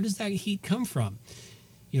 Where does that heat come from?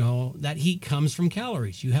 That heat comes from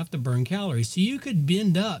calories. You have to burn calories. So you could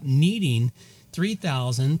end up needing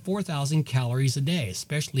 3,000, 4,000 calories a day,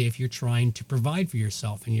 especially if you're trying to provide for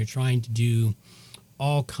yourself and you're trying to do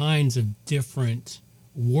all kinds of different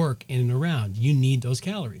work in and around. You need those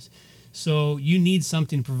calories. So you need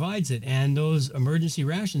something that provides it, and those emergency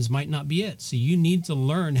rations might not be it. So you need to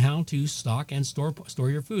learn how to stock and store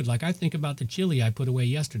your food. Like I think about the chili I put away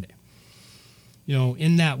yesterday.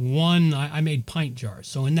 In that one, I made pint jars.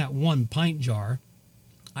 So in that one pint jar,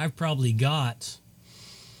 I've probably got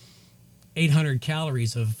 800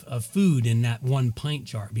 calories of food in that one pint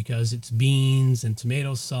jar because it's beans and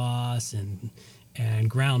tomato sauce and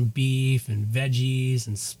ground beef and veggies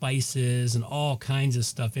and spices and all kinds of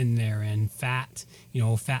stuff in there, and fat,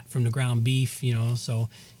 fat from the ground beef, so,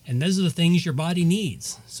 and those are the things your body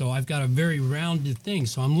needs. So I've got a very rounded thing.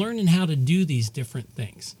 So I'm learning how to do these different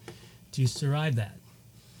things to survive that.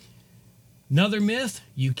 Another myth,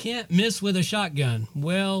 you can't miss with a shotgun.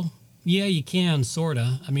 Well, yeah, you can,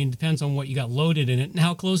 sorta. It depends on what you got loaded in it and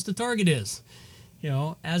how close the target is.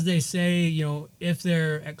 As they say, if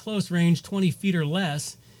they're at close range, 20 feet or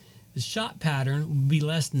less, the shot pattern will be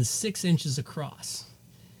less than 6 inches across,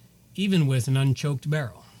 even with an unchoked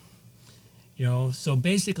barrel. So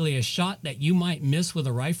basically a shot that you might miss with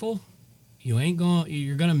a rifle, you're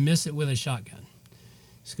going to miss it with a shotgun.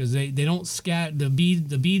 It's because they don't scatter, the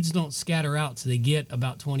beads don't scatter out, so they get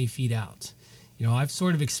about 20 feet out. I've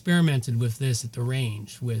sort of experimented with this at the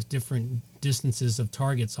range with different distances of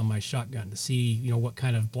targets on my shotgun to see, what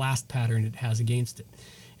kind of blast pattern it has against it.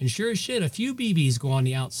 And sure as shit, a few BBs go on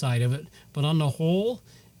the outside of it, but on the hole,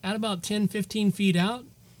 at about 10, 15 feet out,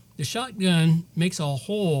 the shotgun makes a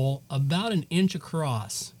hole about an inch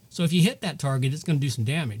across. So if you hit that target, it's going to do some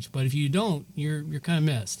damage. But if you don't, you're kind of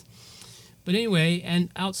missed. But anyway, and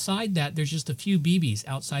outside that, there's just a few BBs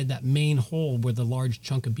outside that main hole where the large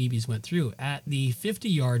chunk of BBs went through. At the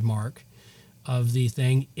 50-yard mark of the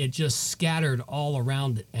thing, it just scattered all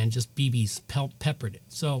around it and just BBs peppered it.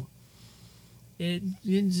 So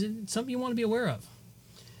it's something you want to be aware of.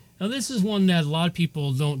 Now, this is one that a lot of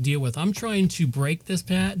people don't deal with. I'm trying to break this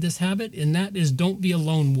habit, and that is don't be a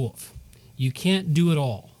lone wolf. You can't do it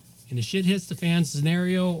all. In a shit hits the fan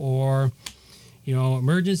scenario or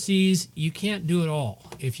emergencies, you can't do it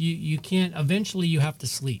all. If you can't, eventually you have to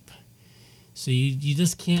sleep. So you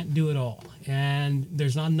just can't do it all. And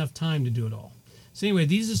there's not enough time to do it all. So anyway,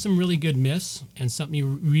 these are some really good myths and something you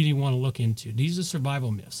really want to look into. These are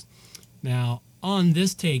survival myths. Now, on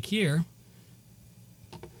this take here,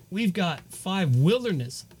 we've got 5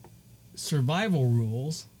 wilderness survival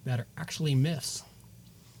rules that are actually myths.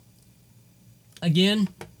 Again,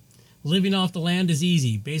 living off the land is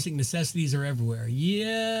easy. Basic necessities are everywhere.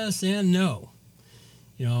 Yes and no.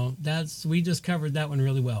 You know, we just covered that one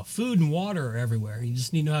really well. Food and water are everywhere. You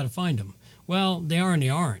just need to know how to find them. Well, they are and they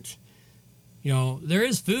aren't. You know, there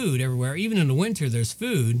is food everywhere. Even in the winter, there's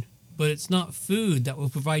food, but it's not food that will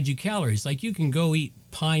provide you calories. Like you can go eat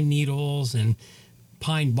pine needles and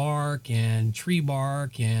pine bark and tree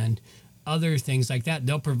bark and other things like that.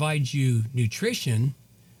 They'll provide you nutrition,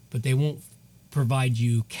 but they won't provide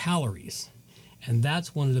you calories. And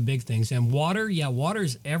that's one of the big things. And water,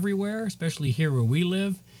 water's everywhere, especially here where we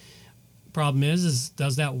live. Problem is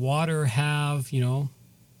does that water have,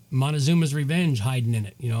 Montezuma's Revenge hiding in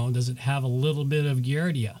it? Does it have a little bit of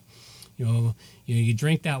Giardia? You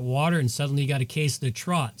drink that water and suddenly you got a case of the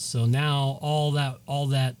trot. So now all that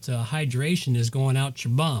hydration is going out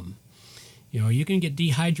your bum. You can get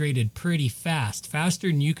dehydrated pretty fast. Faster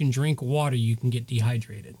than you can drink water, you can get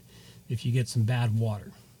dehydrated if you get some bad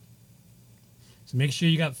water. So make sure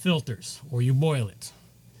you got filters or you boil it.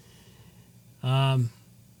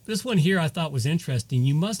 This one here I thought was interesting.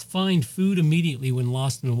 You must find food immediately when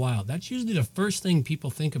lost in the wild. That's usually the first thing people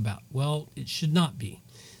think about. Well, it should not be.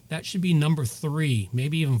 That should be number 3,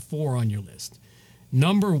 maybe even 4 on your list.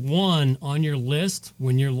 Number 1 on your list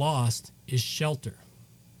when you're lost is shelter.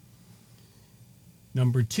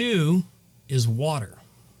 Number 2 is water.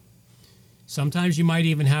 Sometimes you might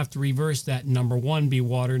even have to reverse that. Number 1 be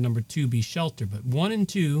water, number 2 be shelter. But 1 and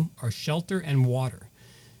 2 are shelter and water.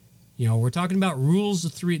 We're talking about rules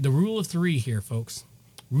of 3. The rule of 3 here, folks.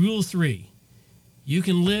 Rule 3. You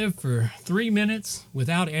can live for 3 minutes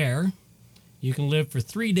without air. You can live for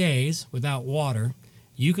 3 days without water.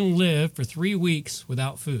 You can live for 3 weeks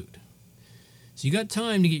without food. So you got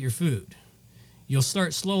time to get your food. You'll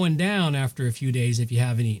start slowing down after a few days if you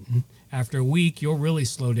haven't eaten. After a week, you'll really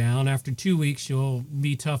slow down. After 2 weeks, you'll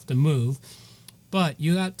be tough to move. But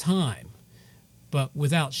you got time. But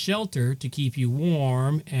without shelter to keep you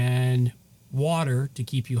warm and water to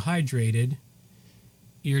keep you hydrated,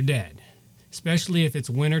 you're dead. Especially if it's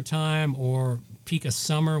wintertime or peak of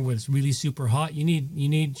summer when it's really super hot, you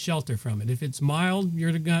need shelter from it. If it's mild,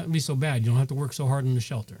 you're not going to be so bad. You don't have to work so hard on the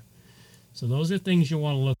shelter. So those are things you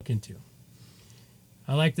want to look into.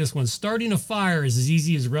 I like this one. Starting a fire is as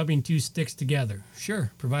easy as rubbing 2 sticks together.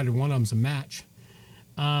 Sure, provided one of them's a match.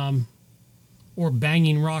 Or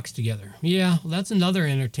banging rocks together. Yeah, well, that's another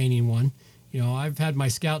entertaining one. I've had my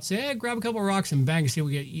scouts say, hey, grab a couple of rocks and bang and see what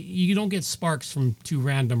we get. You don't get sparks from 2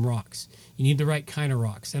 random rocks. You need the right kind of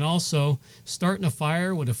rocks. And also, starting a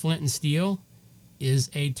fire with a flint and steel is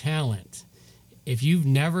a talent. If you've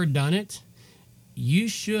never done it, you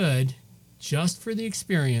should, just for the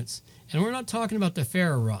experience. And we're not talking about the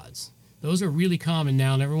ferro rods. Those are really common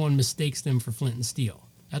now, and everyone mistakes them for flint and steel.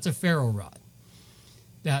 That's a ferro rod.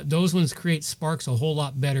 Those ones create sparks a whole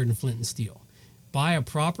lot better than flint and steel. Buy a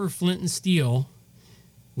proper flint and steel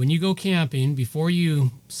when you go camping, before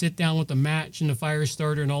you sit down with a match and a fire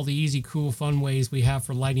starter and all the easy, cool, fun ways we have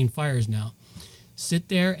for lighting fires now. Sit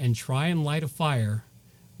there and try and light a fire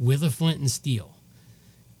with a flint and steel.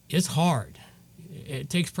 It's hard. It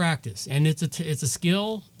takes practice, and it's a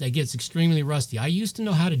skill that gets extremely rusty. I used to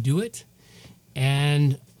know how to do it,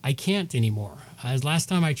 and I can't anymore. Last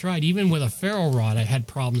time I tried, even with a ferro rod, I had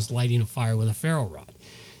problems lighting a fire with a ferro rod.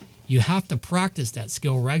 You have to practice that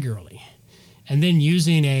skill regularly. And then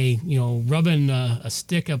using rubbing a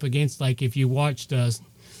stick up against, like if you watched,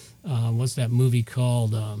 what's that movie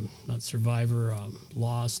called? Not Survivor,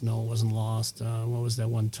 Lost. No, it wasn't Lost. What was that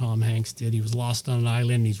one Tom Hanks did? He was lost on an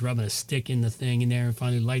island. And he's rubbing a stick in the thing in there and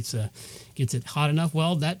finally gets it hot enough.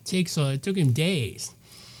 Well, it took him days.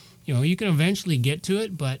 You can eventually get to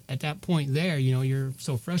it, but at that point there, you're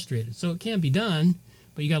so frustrated. So it can be done,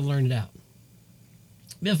 but you got to learn it out.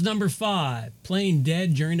 Myth number 5, playing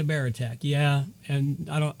dead during a bear attack. Yeah, and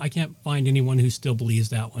I can't find anyone who still believes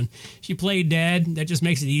that one. If you play dead, that just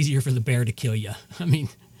makes it easier for the bear to kill you. I mean,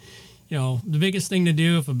 the biggest thing to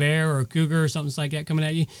do if a bear or a cougar or something like that coming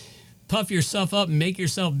at you, puff yourself up and make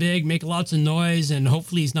yourself big, make lots of noise, and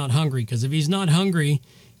hopefully he's not hungry. Because if he's not hungry,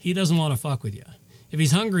 he doesn't want to fuck with you. If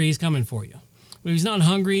he's hungry, he's coming for you. But if he's not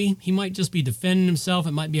hungry, he might just be defending himself.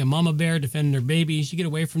 It might be a mama bear defending their babies. You get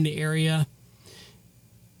away from the area,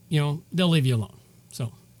 they'll leave you alone.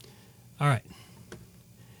 So, all right.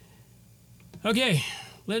 Okay,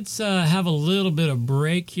 let's have a little bit of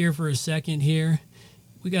break here for a second here.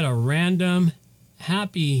 We got a random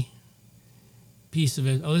happy piece of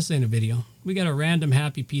it. Oh, this ain't a video. We got a random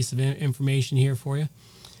happy piece of information here for you.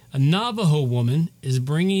 A Navajo woman is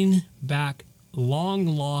bringing back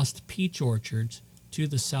long-lost peach orchards to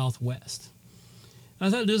the Southwest. I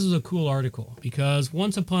thought this was a cool article because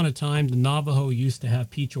once upon a time, the Navajo used to have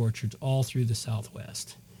peach orchards all through the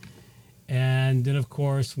Southwest. And then, of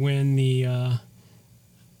course, when the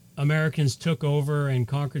Americans took over and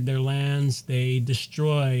conquered their lands, they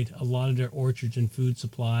destroyed a lot of their orchards and food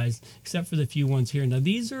supplies, except for the few ones here. Now,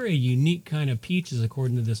 these are a unique kind of peaches,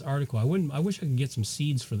 according to this article. I wish I could get some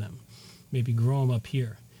seeds for them, maybe grow them up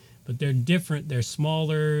here. But they're different. They're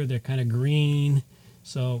smaller. They're kind of green.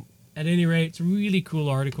 So, at any rate, it's a really cool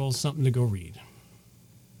article, something to go read.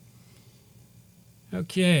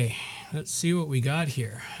 Okay, let's see what we got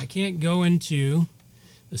here. I can't go into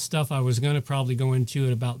the stuff I was going to probably go into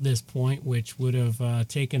at about this point, which would have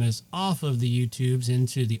taken us off of the YouTubes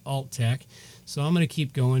into the alt tech. So I'm going to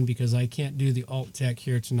keep going because I can't do the alt tech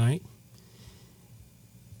here tonight.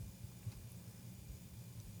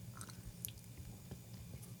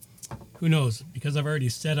 Who knows? Because I've already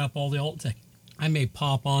set up all the alt tech, I may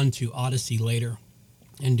pop on to Odyssey later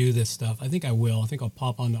and do this stuff. I think I will. I think I'll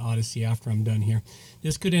pop on to Odyssey after I'm done here.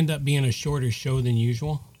 This could end up being a shorter show than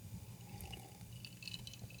usual,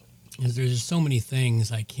 because there's just so many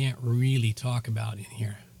things I can't really talk about in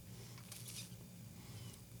here.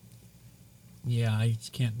 Yeah, I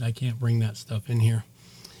can't bring that stuff in here.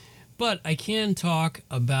 But I can talk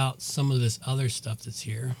about some of this other stuff that's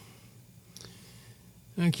here.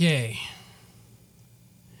 Okay.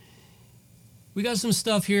 We got some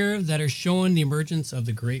stuff here that are showing the emergence of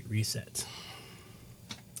the Great Reset.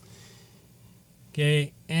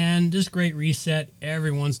 Okay, and this Great Reset,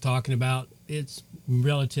 everyone's talking about. It's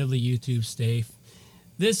relatively YouTube safe.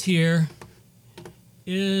 This here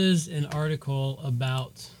is an article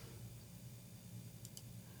about,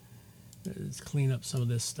 let's clean up some of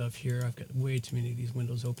this stuff here. I've got way too many of these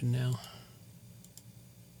windows open now.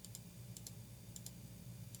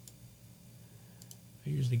 I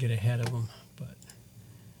usually get ahead of them, but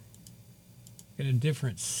got a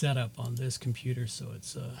different setup on this computer, so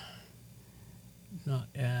it's not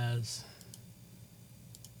as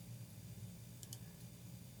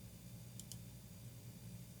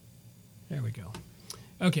there we go.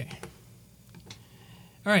 Okay.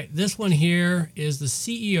 All right, this one here is the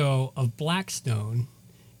CEO of Blackstone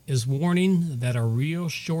is warning that a real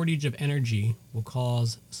shortage of energy will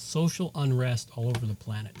cause social unrest all over the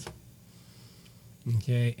planet.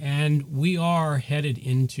 Okay, and we are headed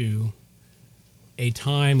into a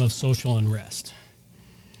time of social unrest.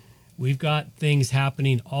 We've got things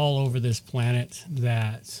happening all over this planet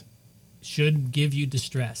that should give you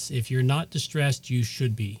distress. If you're not distressed, you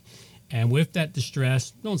should be. And with that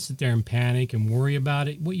distress, don't sit there and panic and worry about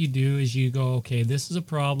it. What you do is you go, okay, this is a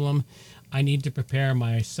problem. I need to prepare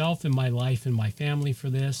myself and my life and my family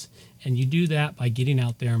for this. And you do that by getting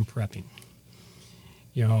out there and prepping.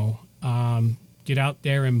 You know, get out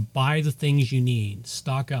there and buy the things you need.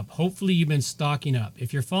 Stock up. Hopefully you've been stocking up.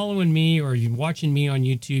 If you're following me or you're watching me on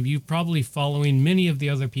YouTube, you're probably following many of the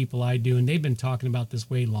other people I do, and they've been talking about this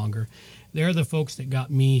way longer. They're the folks that got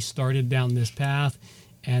me started down this path,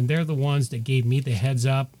 and they're the ones that gave me the heads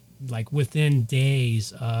up. Like within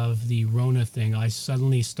days of the Rona thing, I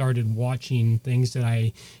suddenly started watching things that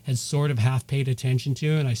I had sort of half paid attention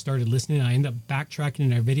to, and I started listening. I ended up backtracking in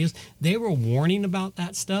their videos. They were warning about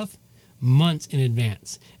that stuff months in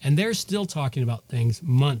advance, and they're still talking about things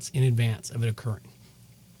months in advance of it occurring.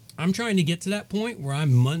 I'm trying to get to that point where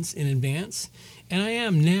I'm months in advance, and I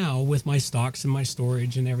am now with my stocks and my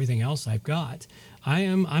storage and everything else I've got.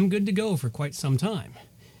 I'm good to go for quite some time.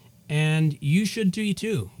 And you should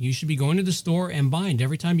too. You should be going to the store and buying.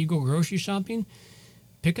 Every time you go grocery shopping,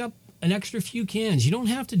 pick up an extra few cans. You don't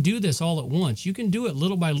have to do this all at once. You can do it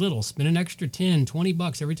little by little. Spend an extra $10,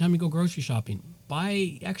 $20 every time you go grocery shopping.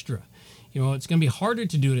 Buy extra. You know, it's going to be harder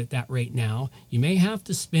to do it at that rate now. You may have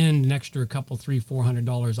to spend an extra couple, $300,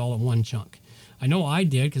 $400 all in one chunk. I know I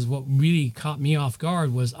did, because what really caught me off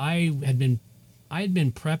guard was I had been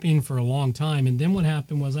prepping for a long time, and then what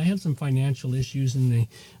happened was I had some financial issues in the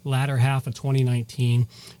latter half of 2019.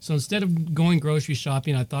 So instead of going grocery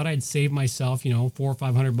shopping, I thought I'd save myself, $400 or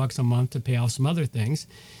 $500 a month to pay off some other things,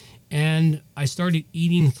 and I started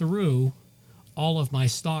eating through all of my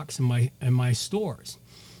stocks in my stores.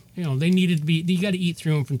 They needed to be. You got to eat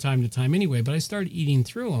through them from time to time anyway. But I started eating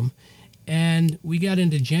through them, and we got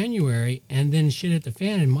into January, and then shit hit the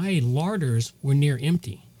fan, and my larders were near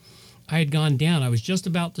empty. I had gone down. I was just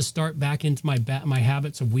about to start back into my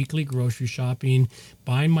habits of weekly grocery shopping,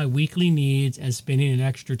 buying my weekly needs and spending an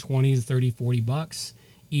extra 20 to 30, 40 bucks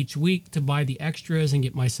each week to buy the extras and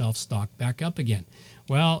get myself stocked back up again.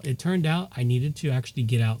 Well, it turned out I needed to actually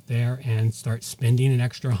get out there and start spending an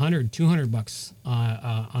extra 100, 200 bucks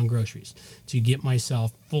on groceries to get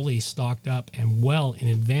myself fully stocked up and well in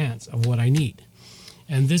advance of what I need.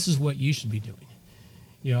 And this is what you should be doing.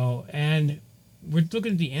 And we're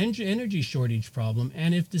looking at the energy shortage problem.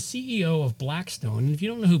 And if the CEO of Blackstone, and if you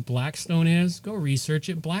don't know who Blackstone is, go research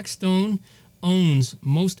it. Blackstone owns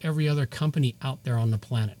most every other company out there on the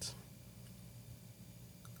planet.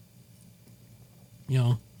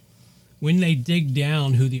 When they dig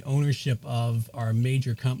down who the ownership of our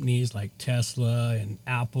major companies like Tesla and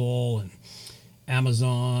Apple and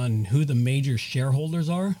Amazon and who the major shareholders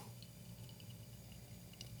are,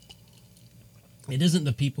 it isn't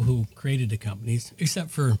the people who created the companies,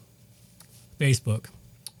 except for Facebook,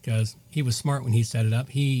 because he was smart when he set it up.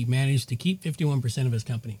 He managed to keep 51% of his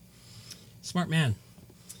company. Smart man.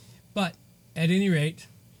 But at any rate,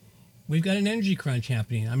 we've got an energy crunch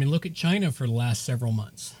happening. I mean, look at China for the last several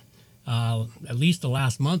months. At least the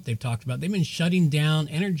last month they've talked about. They've been shutting down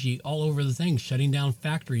energy all over the thing, shutting down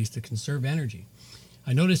factories to conserve energy.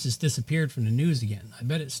 I noticed it's disappeared from the news again. I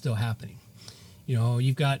bet it's still happening.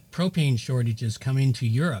 You've got propane shortages coming to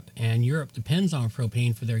Europe, and Europe depends on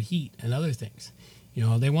propane for their heat and other things.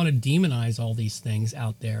 They want to demonize all these things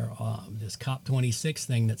out there. This COP26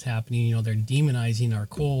 thing that's happening, they're demonizing our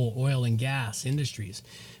coal, oil, and gas industries,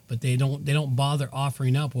 but they don't bother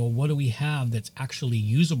offering up, well, what do we have that's actually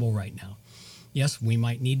usable right now? Yes, we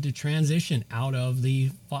might need to transition out of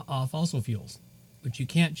the fossil fuels, but you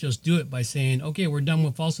can't just do it by saying, okay, we're done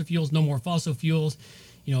with fossil fuels, no more fossil fuels.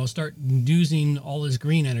 Start using all this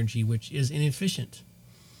green energy, which is inefficient,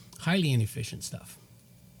 highly inefficient stuff.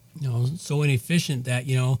 So inefficient that,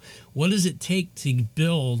 what does it take to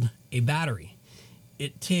build a battery?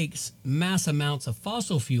 It takes mass amounts of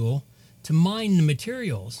fossil fuel to mine the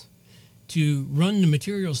materials, to run the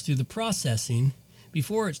materials through the processing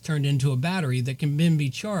before it's turned into a battery that can then be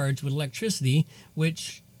charged with electricity,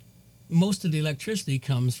 which most of the electricity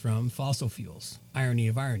comes from fossil fuels, irony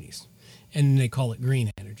of ironies. And they call it green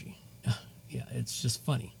energy. Yeah, it's just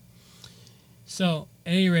funny. So,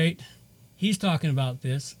 at any rate, he's talking about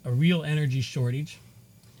this, a real energy shortage,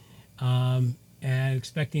 and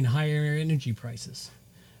expecting higher energy prices.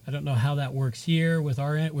 I don't know how that works here with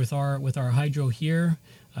our hydro here.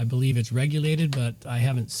 I believe it's regulated, but I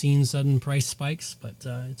haven't seen sudden price spikes. But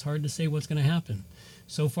it's hard to say what's going to happen.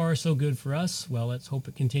 So far, so good for us. Well, let's hope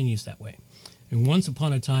it continues that way. And once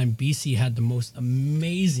upon a time, BC had the most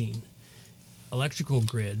amazing electrical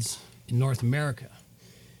grids in North America.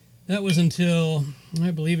 That was until,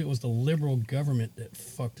 I believe it was the Liberal government that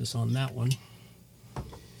fucked us on that one.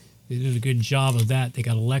 They did a good job of that. They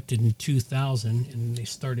got elected in 2000 and they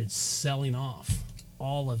started selling off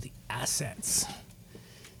all of the assets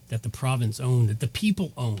that the province owned, that the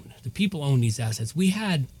people owned. The people owned these assets. We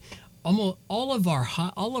had almost all of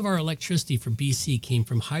our electricity for BC came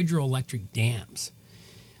from hydroelectric dams.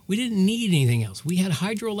 We didn't need anything else. We had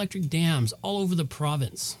hydroelectric dams all over the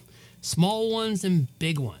province, small ones and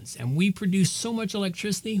big ones. And we produced so much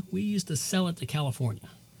electricity, we used to sell it to California.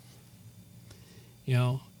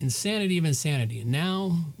 Insanity of insanity. And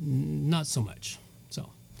now, not so much. So,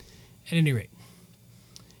 at any rate,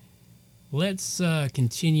 let's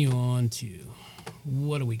continue on to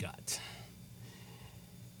what do we got?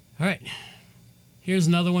 All right, here's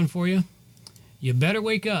another one for you. You better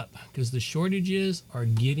wake up because the shortages are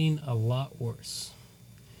getting a lot worse.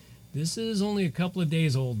 This is only a couple of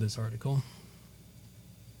days old, this article.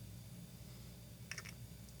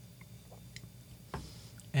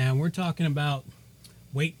 And we're talking about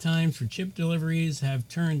wait times for chip deliveries have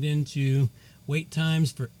turned into wait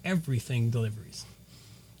times for everything deliveries.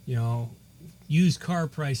 Used car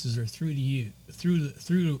prices are through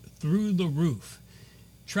the roof.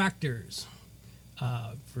 Tractors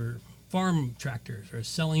for farm tractors are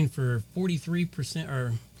selling for 43%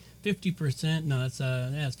 or 50%. No, it's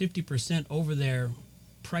 50% over their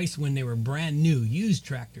price when they were brand new used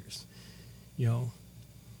tractors. We've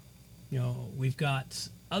got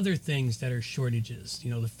other things that are shortages.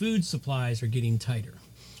 The food supplies are getting tighter.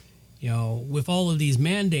 With all of these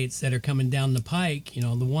mandates that are coming down the pike,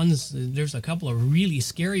 there's a couple of really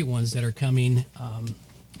scary ones that are coming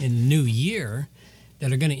in the new year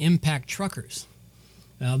that are going to impact truckers.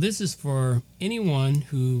 Now, this is for anyone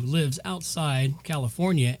who lives outside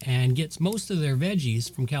California and gets most of their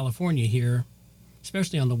veggies from California here,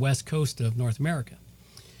 especially on the west coast of North America.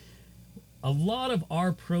 A lot of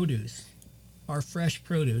our produce our fresh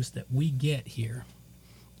produce that we get here,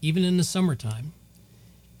 even in the summertime,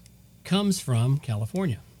 comes from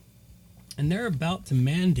California. And they're about to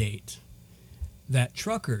mandate that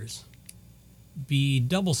truckers be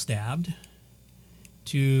double stabbed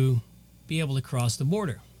to be able to cross the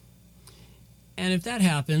border. And if that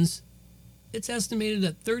happens, it's estimated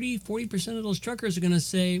that 40% of those truckers are going to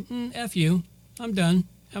say, F you, I'm done,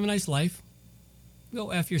 have a nice life,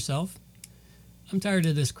 go F yourself, I'm tired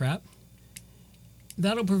of this crap.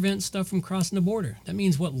 That'll prevent stuff from crossing the border. That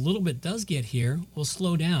means what little bit does get here will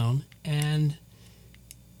slow down, and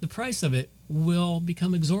the price of it will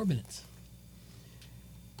become exorbitant.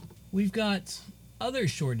 We've got other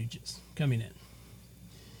shortages coming in.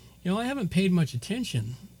 You know, I haven't paid much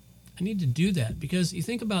attention. I need to do that, because you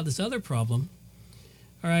think about this other problem.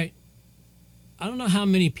 All right, I don't know how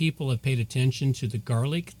many people have paid attention to the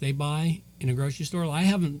garlic they buy in a grocery store. I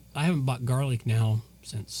haven't bought garlic now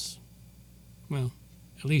since, well,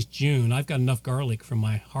 at least June. I've got enough garlic from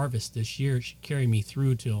my harvest this year. It should carry me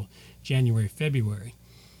through till January, February,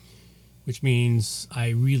 which means I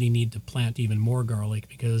really need to plant even more garlic,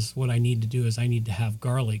 because what I need to do is I need to have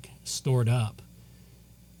garlic stored up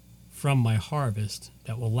from my harvest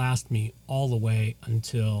that will last me all the way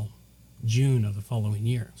until June of the following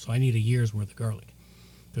year. So I need a year's worth of garlic,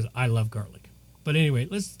 because I love garlic. But anyway,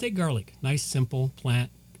 let's take garlic. Nice, simple plant.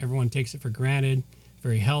 Everyone takes it for granted.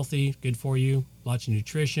 Very healthy, good for you. Lots of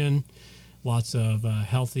nutrition, lots of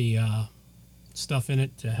healthy stuff in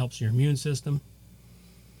it that helps your immune system.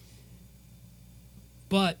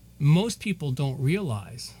 But most people don't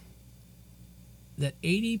realize that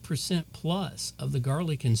 80% plus of the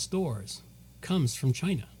garlic in stores comes from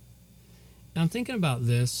China. Now I'm thinking about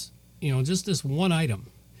this, you know, just this one item,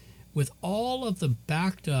 with all of the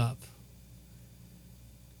backed up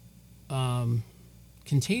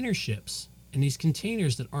container ships and these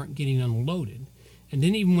containers that aren't getting unloaded. And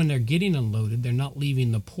then even when they're getting unloaded, they're not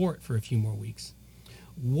leaving the port for a few more weeks.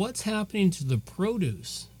 What's happening to the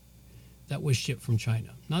produce that was shipped from China?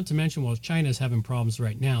 Not to mention, well, China's having problems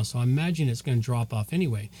right now, so I imagine it's going to drop off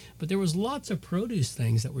anyway. But there was lots of produce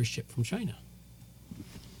things that were shipped from China.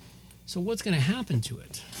 So what's going to happen to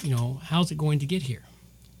it? You know, how's it going to get here?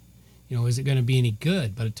 You know, is it going to be any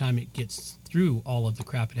good by the time it gets through all of the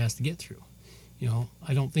crap it has to get through? You know,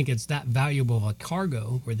 I don't think it's that valuable of a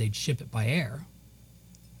cargo where they'd ship it by air.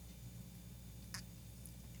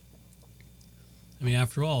 I mean,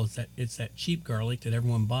 after all, it's that cheap garlic that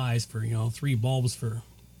everyone buys for, you know, 3 bulbs for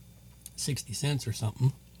 60 cents or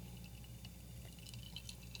something.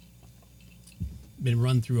 Been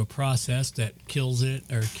run through a process that kills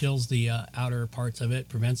it, or kills the outer parts of it,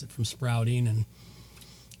 prevents it from sprouting, and,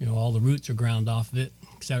 you know, all the roots are ground off of it,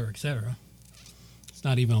 et cetera, et cetera. It's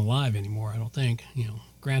not even alive anymore, I don't think. You know,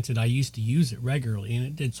 granted, I used to use it regularly, and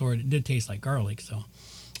it did taste like garlic, so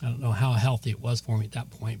I don't know how healthy it was for me at that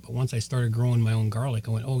point. But once I started growing my own garlic,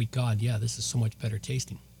 I went, oh God, yeah, this is so much better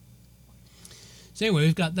tasting. So anyway,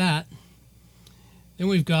 we've got that. Then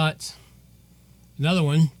we've got another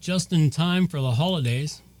one, just in time for the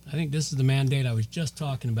holidays. I think this is the mandate I was just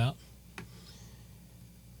talking about.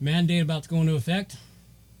 Mandate about to go into effect.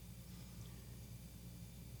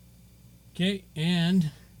 Okay, and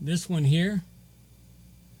this one here.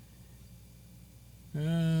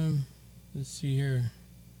 Let's see here.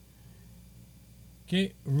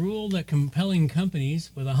 Okay, rule that compelling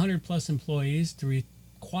companies with 100 plus employees to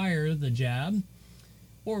require the jab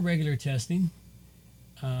or regular testing.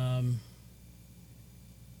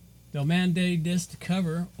 They'll mandate this to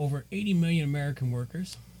cover over 80 million American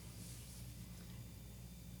workers.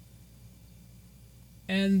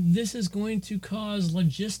 And this is going to cause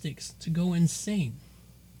logistics to go insane.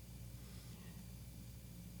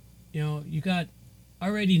 You know, you got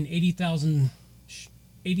already an 80,000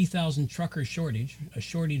 trucker shortage, a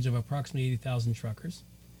shortage of approximately 80,000 truckers.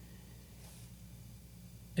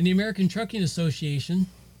 And the American Trucking Association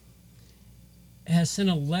has sent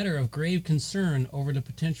a letter of grave concern over the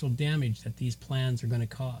potential damage that these plans are going to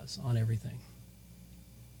cause on everything.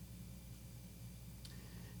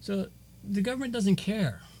 So the government doesn't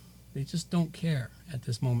care. They just don't care at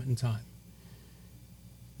this moment in time.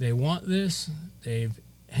 They want this. They've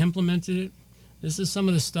implemented it. This is some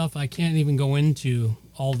of the stuff I can't even go into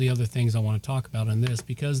all the other things I want to talk about on this,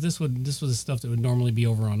 because this was the stuff that would normally be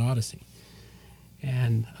over on Odyssey.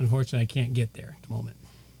 And unfortunately, I can't get there at the moment.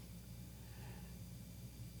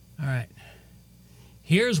 All right.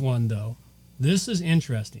 Here's one, though. This is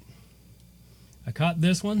interesting. I caught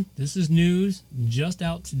this one. This is news just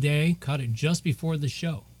out today. Caught it just before the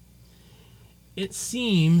show. It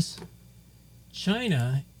seems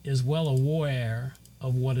China is well aware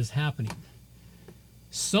of what is happening.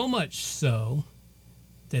 So much so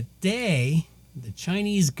that the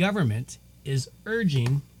Chinese government, is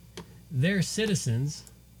urging their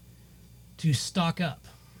citizens to stock up.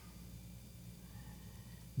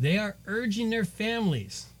 They are urging their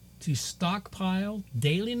families to stockpile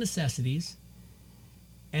daily necessities,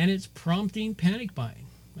 and it's prompting panic buying.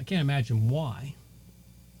 I can't imagine why.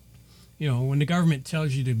 You know, when the government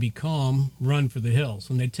tells you to be calm, run for the hills.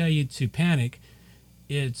 When they tell you to panic,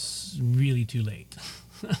 it's really too late.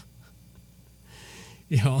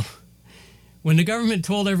 You know, when the government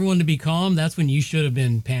told everyone to be calm, that's when you should have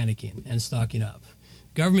been panicking and stocking up.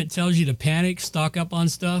 Government tells you to panic, stock up on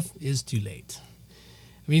stuff, is too late.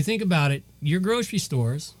 I mean, think about it. Your grocery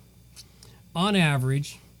stores, on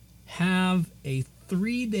average, have a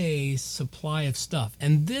 3-day supply of stuff.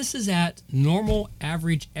 And this is at normal,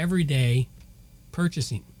 average, everyday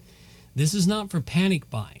purchasing. This is not for panic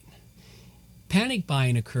buying. Panic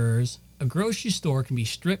buying occurs, a grocery store can be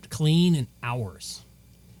stripped clean in hours.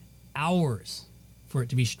 Hours for it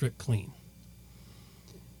to be stripped clean.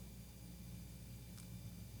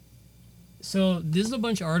 So this is a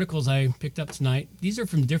bunch of articles I picked up tonight. These are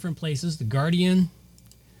from different places. The Guardian,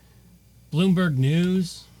 Bloomberg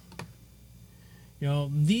News. You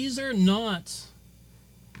know, these are not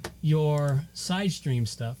your side stream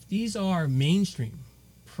stuff. These are mainstream,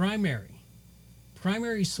 primary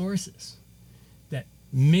sources that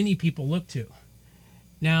many people look to.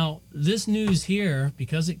 Now, this news here,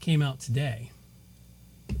 because it came out today,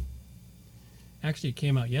 actually it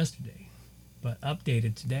came out yesterday, but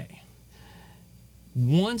updated today.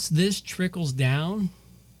 Once this trickles down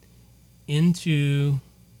into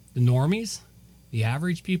the normies, the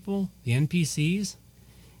average people, the NPCs,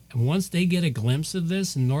 and once they get a glimpse of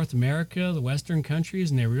this in North America, the Western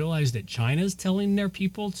countries, and they realize that China's telling their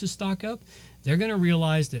people to stock up, they're going to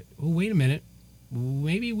realize that, oh, wait a minute,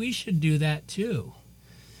 maybe we should do that too.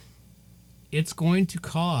 It's going to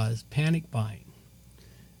cause panic buying.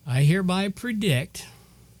 I hereby predict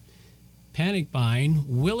panic buying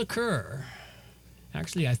will occur.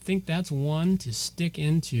 Actually, I think that's one to stick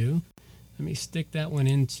into. Let me stick that one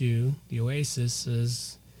into the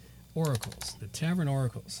Oasis's oracles, the Tavern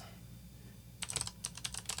Oracles.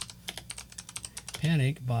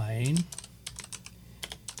 Panic buying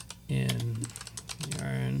in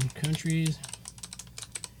yarn countries,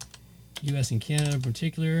 U.S. and Canada in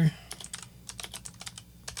particular.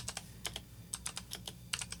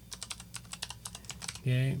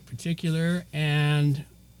 Okay, particular, and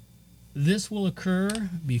this will occur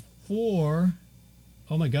before,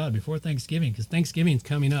 oh my God, before Thanksgiving, because Thanksgiving's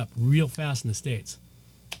coming up real fast in the States.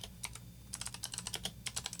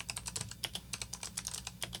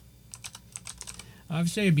 I would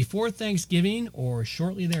say before Thanksgiving or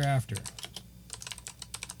shortly thereafter.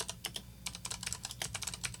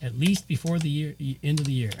 At least before the end of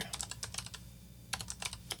the year.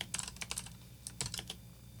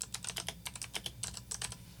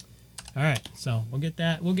 All right, so we'll get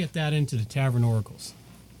that into the Tavern Oracles.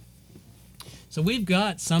 So we've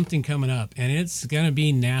got something coming up, and it's going to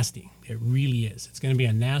be nasty. It really is. It's going to be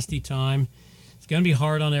a nasty time. It's going to be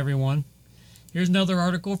hard on everyone. Here's another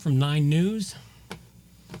article from 9 News.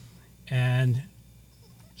 And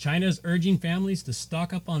China's urging families to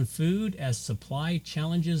stock up on food as supply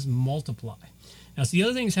challenges multiply. Now, so the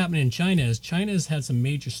other thing that's happening in China is China's had some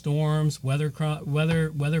major storms, weather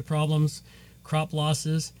problems, crop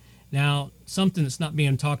losses. Now, something that's not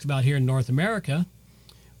being talked about here in North America,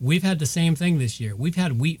 we've had the same thing this year. We've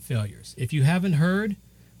had wheat failures. If you haven't heard,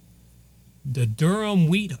 the durum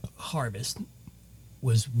wheat harvest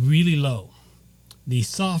was really low. The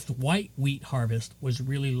soft white wheat harvest was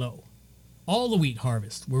really low. All the wheat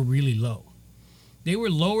harvests were really low. They were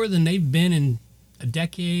lower than they've been in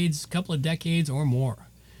couple of decades or more.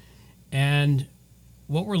 And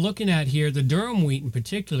what we're looking at here, the durum wheat in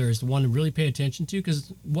particular, is the one to really pay attention to,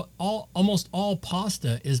 because almost all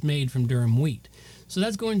pasta is made from durum wheat. So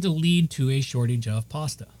that's going to lead to a shortage of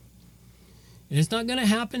pasta. And it's not going to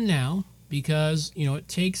happen now because, it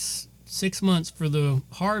takes 6 months for the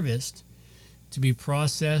harvest to be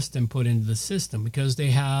processed and put into the system, because they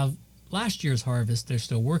have last year's harvest they're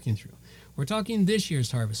still working through. We're talking this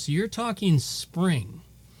year's harvest. So you're talking spring,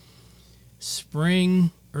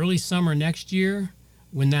 early summer next year,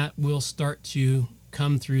 when that will start to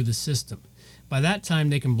come through the system. By that time,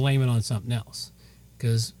 they can blame it on something else,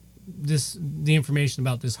 because the information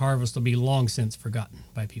about this harvest will be long since forgotten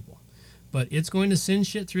by people. But it's going to send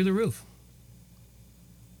shit through the roof.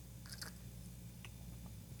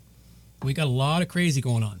 We got a lot of crazy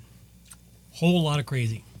going on. Whole lot of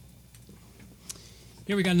crazy.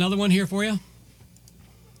 Here, we got another one here for you.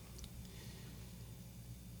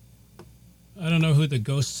 I don't know who the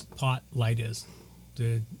Ghost Spotlight is.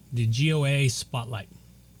 The GOA Spotlight.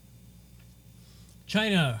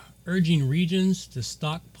 China urging regions to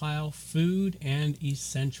stockpile food and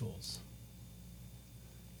essentials.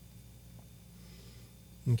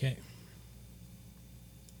 Okay.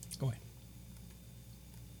 Go away.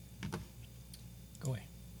 Go away.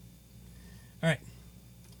 All right.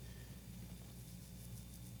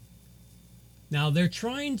 Now they're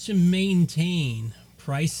trying to maintain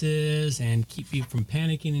prices and keep people from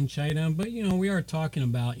panicking in China, but we are talking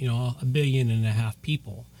about 1.5 billion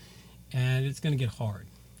people, and it's going to get hard.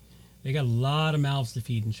 They got a lot of mouths to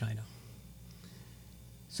feed in China.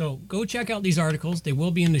 So go check out these articles. They will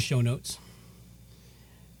be in the show notes.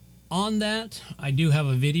 On that, I do have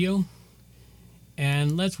a video,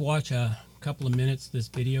 and let's watch a couple of minutes of this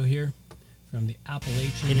video here from the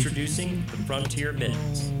Appalachian. Introducing the Frontier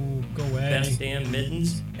Mittens. Oh, go away. Best damn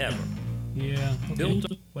mittens ever. Yeah, okay. Built.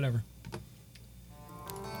 Whatever.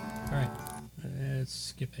 All right, let's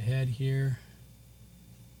skip ahead here.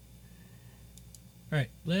 All right,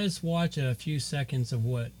 let's watch a few seconds of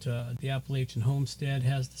what the Appalachian Homestead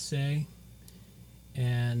has to say,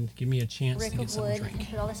 and give me a chance brick to get of something wood to drink. and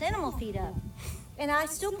put all this animal feed up. And I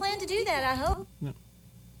still plan to do that, I hope. No.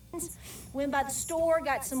 Went by the store,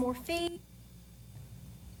 got some more feed.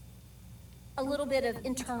 A little bit of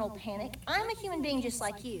internal panic. I'm a human being just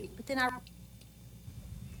like you, but then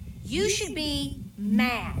you should be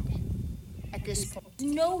mad at this point.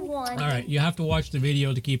 No one. All right, you have to watch the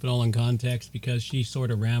video to keep it all in context because she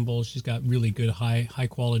sort of rambles. She's got really good high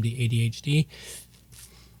quality ADHD,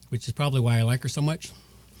 which is probably why I like her so much,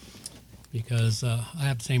 because I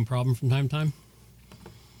have the same problem from time to time.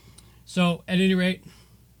 So at any rate,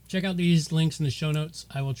 check out these links in the show notes.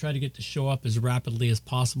 I will try to get the show up as rapidly as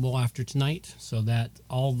possible after tonight so that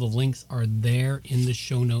all the links are there in the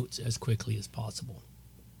show notes as quickly as possible.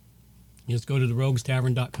 Just go to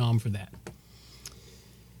theroguestavern.com for that.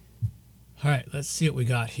 All right, let's see what we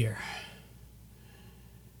got here.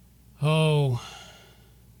 Oh,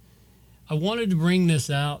 I wanted to bring this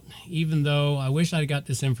out, even though I wish I got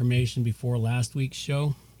this information before last week's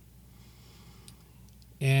show.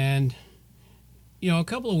 And, a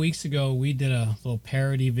couple of weeks ago, we did a little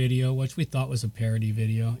parody video, which we thought was a parody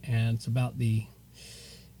video, and it's about the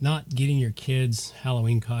not getting your kids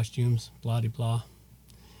Halloween costumes, blah, de blah.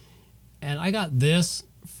 And I got this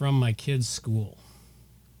from my kids' school.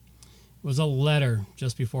 It was a letter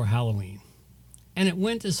just before Halloween. And it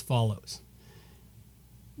went as follows.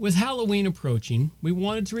 With Halloween approaching, we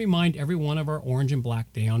wanted to remind everyone of our Orange and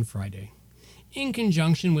Black Day on Friday. In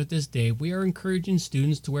conjunction with this day, we are encouraging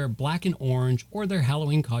students to wear black and orange or their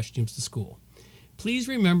Halloween costumes to school. Please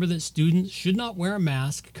remember that students should not wear a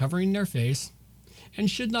mask covering their face and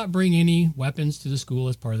should not bring any weapons to the school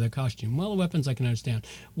as part of their costume. Well, the weapons I can understand.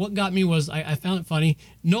 What got me was I found it funny.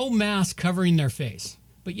 No mask covering their face,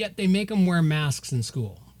 but yet they make them wear masks in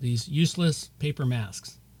school. These useless paper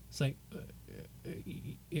masks. It's like,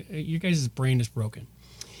 your guys' brain is broken.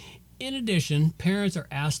 In addition, parents are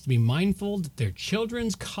asked to be mindful that their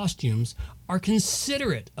children's costumes are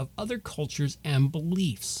considerate of other cultures and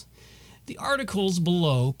beliefs. The articles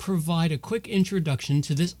below provide a quick introduction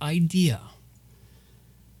to this idea.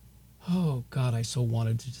 Oh, God, I so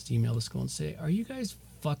wanted to just email the school and say, are you guys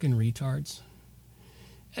fucking retards?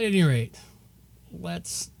 At any rate,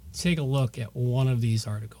 let's take a look at one of these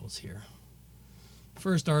articles here.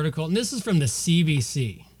 First article, and this is from the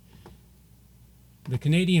CBC, the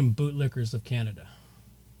Canadian Bootlickers of Canada.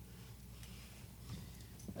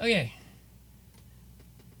 Okay.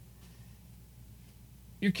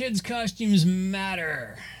 Your kids' costumes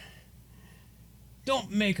matter.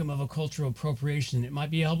 Don't make them of a cultural appropriation. It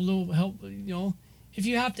might be able to help, if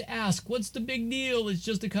you have to ask, what's the big deal? It's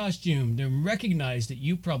just a costume. Then recognize that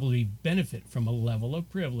you probably benefit from a level of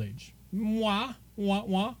privilege. Mwah, wah,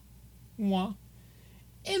 wah, wah.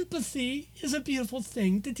 Empathy is a beautiful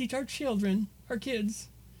thing to teach our children, our kids.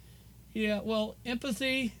 Yeah, well,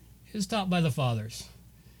 empathy is taught by the fathers.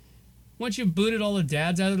 Once you've booted all the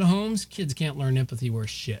dads out of the homes, kids can't learn empathy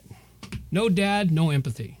worth shit. No dad, no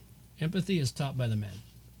empathy. Empathy is taught by the men.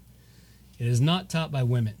 It is not taught by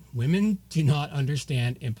women. Women do not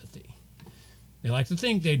understand empathy. They like to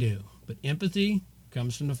think they do, but empathy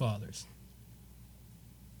comes from the fathers.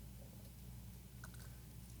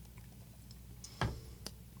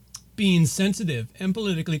 Being sensitive and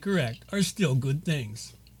politically correct are still good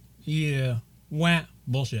things. Yeah, wah,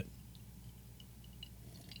 bullshit.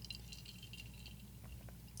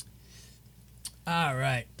 All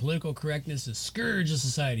right, political correctness is a scourge of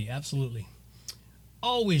society, absolutely.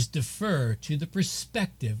 Always defer to the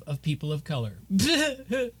perspective of people of color.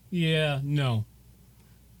 Yeah, no.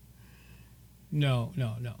 No.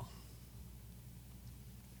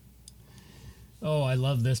 Oh, I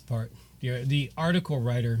love this part. The article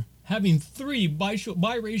writer, having 3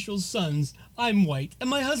 biracial sons, I'm white, and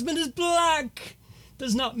my husband is black,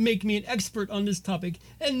 does not make me an expert on this topic,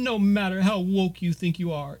 and no matter how woke you think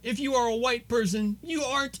you are, if you are a white person, you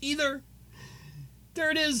aren't either. There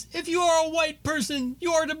it is. If you are a white person,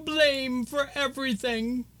 you are to blame for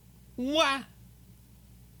everything. Wah.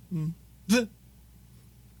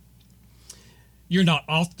 You're not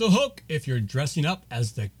off the hook if you're dressing up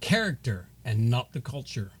as the character and not the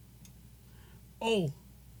culture. Oh,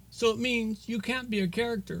 so it means you can't be a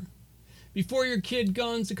character. Before your kid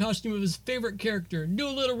dons the costume of his favorite character, do a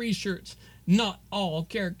little research. Not all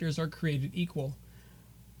characters are created equal.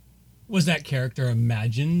 Was that character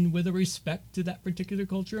imagined with a respect to that particular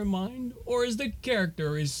culture in mind? Or is the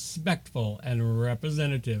character respectful and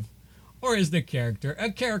representative? Or is the character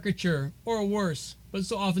a caricature, or worse, but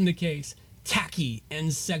so often the case, tacky and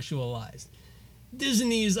sexualized?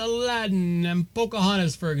 Disney's Aladdin and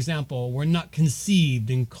Pocahontas, for example, were not conceived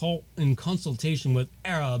in consultation with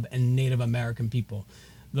Arab and Native American people,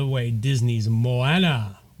 the way Disney's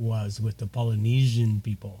Moana was with the Polynesian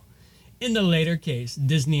people. In the later case,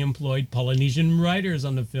 Disney employed Polynesian writers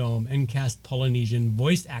on the film and cast Polynesian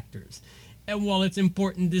voice actors. And while it's an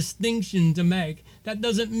important distinction to make, that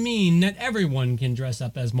doesn't mean that everyone can dress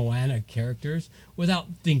up as Moana characters without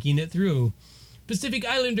thinking it through. Pacific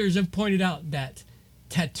Islanders have pointed out that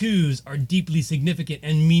tattoos are deeply significant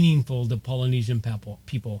and meaningful to Polynesian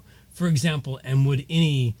people. For example, and would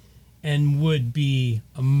be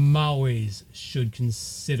Maoris should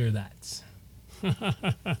consider that.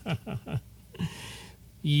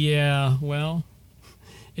 Yeah, well,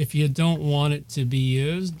 if you don't want it to be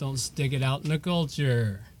used, don't stick it out in the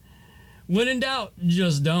culture. When in doubt,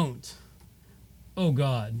 just don't. Oh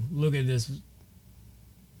God, look at this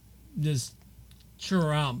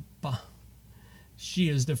Trump. She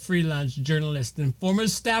is the freelance journalist and former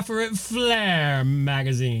staffer at Flair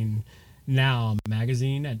magazine. Now a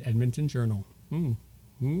magazine at Edmonton Journal.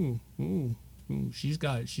 She's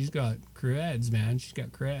got creds, man. She's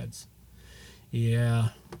got creds. Yeah,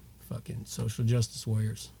 fucking social justice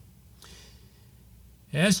warriors.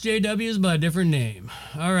 SJWs by a different name.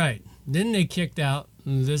 All right, then they kicked out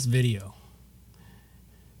this video.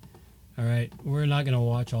 All right, we're not gonna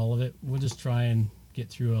watch all of it. We'll just try and get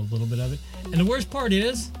through a little bit of it. And the worst part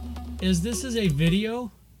is this is a video.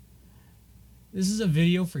 This is a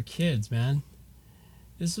video for kids, man.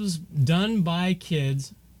 This was done by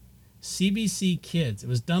kids. CBC Kids. It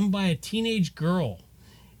was done by a teenage girl.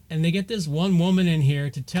 And they get this one woman in here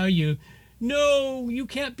to tell you, no, you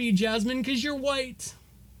can't be Jasmine because you're white.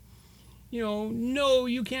 No,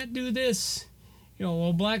 you can't do this.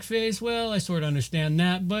 Well, blackface, well, I sort of understand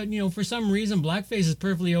that. But, for some reason, blackface is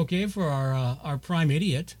perfectly okay for our prime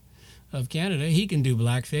idiot of Canada. He can do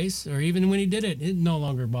blackface. Or even when he did it, it no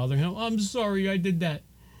longer bothered him. I'm sorry I did that.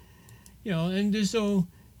 And just so,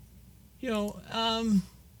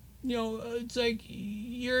 it's like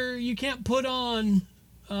you can't put on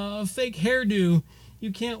a fake hairdo.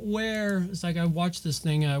 You can't wear. It's like I watched this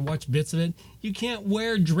thing. I watched bits of it. You can't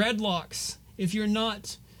wear dreadlocks if you're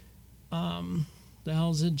not. The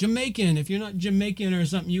hell is it? Jamaican. If you're not Jamaican or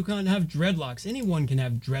something, you can't have dreadlocks. Anyone can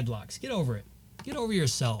have dreadlocks. Get over it. Get over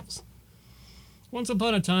yourselves. Once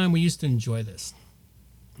upon a time, we used to enjoy this.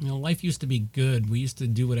 Life used to be good. We used to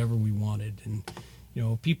do whatever we wanted, and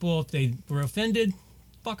people, if they were offended,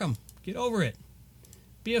 fuck them. Get over it.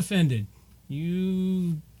 Be offended.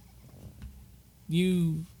 You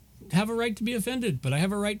have a right to be offended, but I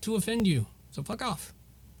have a right to offend you. So fuck off.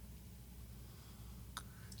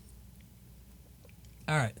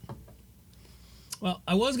 All right. Well,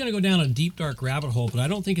 I was going to go down a deep, dark rabbit hole, but I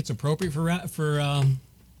don't think it's appropriate for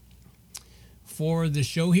the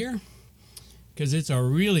show here, because it's a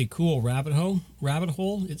really cool rabbit hole.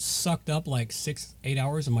 It sucked up like 6-8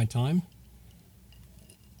 hours of my time.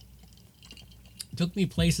 It took me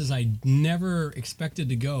places I never expected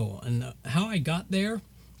to go. And how I got there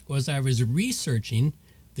was I was researching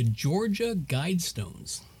the Georgia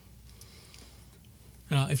Guidestones.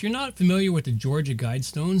 Now, if you're not familiar with the Georgia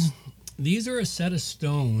Guidestones, these are a set of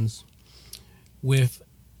stones with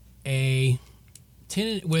an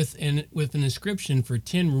inscription for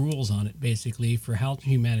 10 rules on it, basically, for how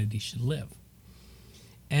humanity should live.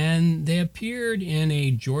 And they appeared in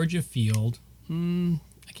a Georgia field. I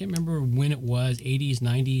can't remember when it was, 80s,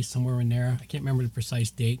 90s, somewhere in there. I can't remember the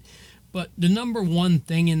precise date. But the number one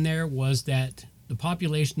thing in there was that the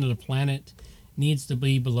population of the planet needs to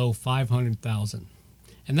be below 500,000.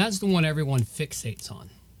 And that's the one everyone fixates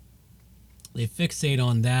on. They fixate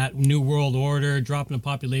on that. New World Order, dropping the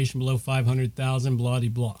population below 500,000,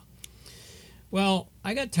 blah-de-blah. Well,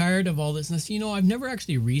 I got tired of all this. And I said, I've never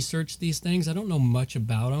actually researched these things. I don't know much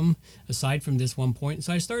about them aside from this one point. And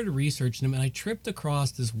so I started researching them, and I tripped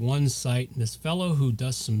across this one site, and this fellow who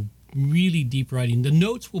does some really deep writing. The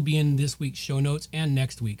notes will be in this week's show notes and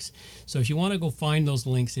next week's. So if you want to go find those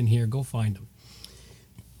links in here, go find them.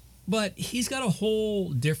 But he's got a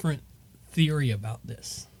whole different theory about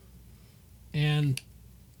this. And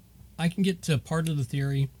I can get to part of the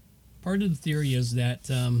theory. Part of the theory is that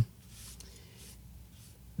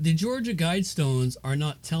the Georgia Guidestones are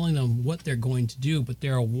not telling them what they're going to do, but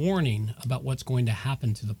they're a warning about what's going to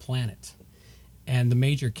happen to the planet and the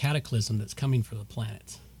major cataclysm that's coming for the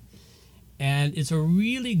planet. And it's a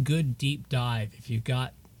really good deep dive if you've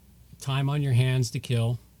got time on your hands to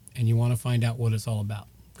kill and you want to find out what it's all about.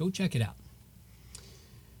 Go check it out.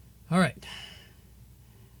 All right.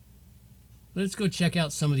 Let's go check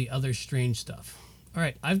out some of the other strange stuff. All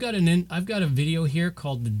right, I've got a video here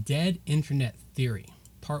called The Dead Internet Theory,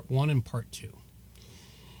 Part 1 and Part 2.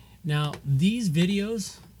 Now, these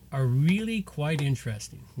videos are really quite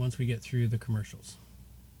interesting once we get through the commercials.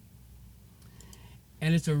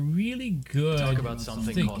 And it's a really good Talk about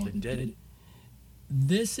something thing. called the dead.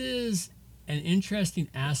 This is an interesting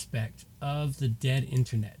aspect of the dead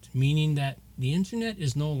internet, meaning that the internet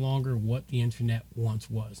is no longer what the internet once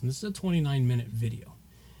was. And this is a 29-minute video.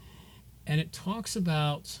 And it talks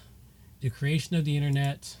about the creation of the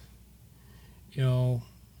internet, all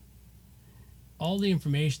the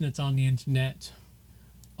information that's on the internet,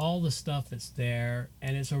 all the stuff that's there,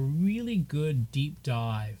 and it's a really good deep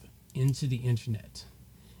dive into the internet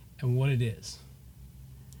and what it is.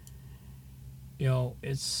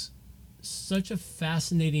 It's such a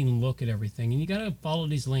fascinating look at everything, and you got to follow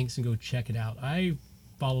these links and go check it out. I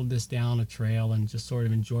followed this down a trail and just sort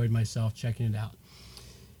of enjoyed myself checking it out.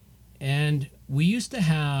 And we used to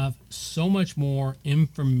have so much more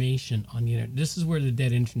information on the internet. This is where the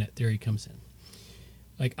dead internet theory comes in.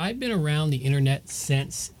 Like, I've been around the internet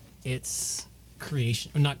since its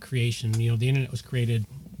creation, or not creation, the internet was created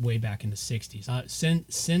way back in the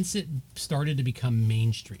 60s. Since it started to become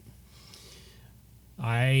mainstream.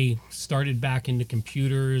 I started back into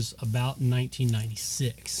computers about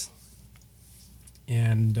 1996.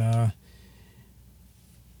 And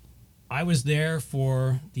I was there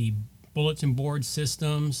for the bulletin board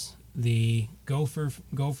systems, the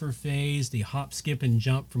gopher phase, the hop, skip, and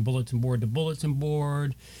jump from bulletin board to bulletin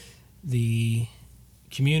board, the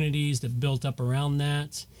communities that built up around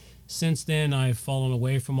that. Since then, I've fallen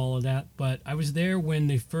away from all of that, but I was there when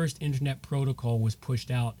the first internet protocol was pushed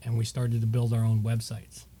out and we started to build our own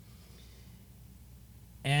websites.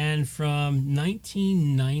 And from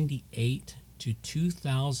 1998 to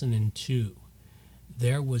 2002,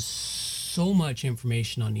 there was so much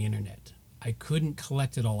information on the internet. I couldn't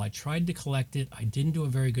collect it all. I tried to collect it. I didn't do a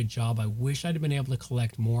very good job. I wish I'd have been able to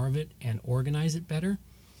collect more of it and organize it better.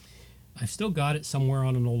 I've still got it somewhere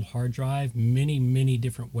on an old hard drive. Many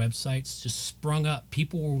different websites just sprung up.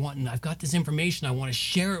 People were wanting, I've got this information, I want to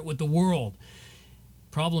share it with the world.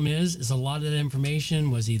 Problem is a lot of that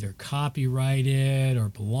information was either copyrighted or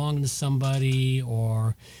belonged to somebody,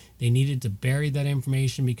 or they needed to bury that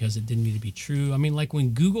information because it didn't need to be true. I mean, like when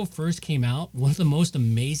Google first came out, one of the most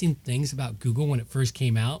amazing things about Google when it first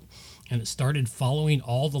came out, and it started following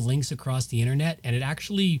all the links across the internet, and it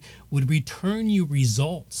actually would return you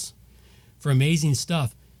results for amazing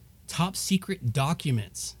stuff. Top secret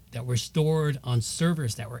documents that were stored on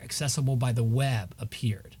servers that were accessible by the web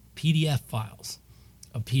appeared. PDF files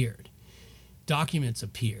appeared. Documents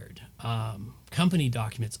appeared. Company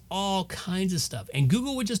documents, all kinds of stuff. And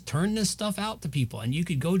Google would just turn this stuff out to people, and you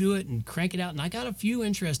could go do it and crank it out. And I got a few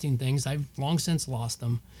interesting things. I've long since lost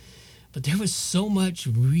them. But there was so much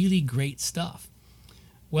really great stuff.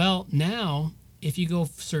 Well, now, if you go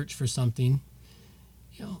search for something,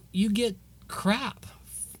 you get crap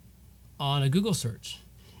on a Google search.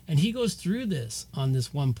 And he goes through this on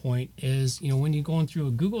this one point is, when you're going through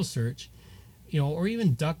a Google search, or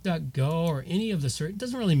even DuckDuckGo or any of the search, it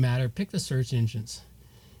doesn't really matter. Pick the search engines.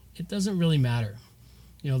 It doesn't really matter.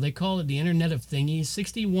 They call it the Internet of Thingies.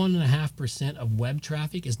 61.5% of web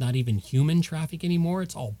traffic is not even human traffic anymore.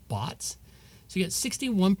 It's all bots. So you get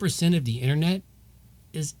 61% of the internet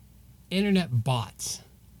is internet bots.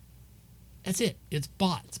 That's it. It's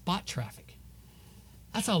bots, bot traffic.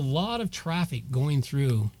 That's a lot of traffic going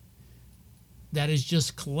through that is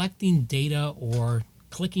just collecting data or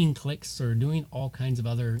clicking clicks or doing all kinds of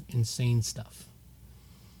other insane stuff.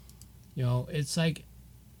 It's like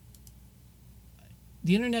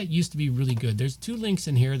the internet used to be really good. There's two links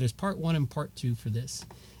in here. There's part 1 and part 2 for this.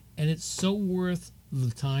 And it's so worth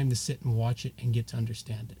the time to sit and watch it and get to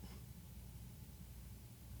understand it.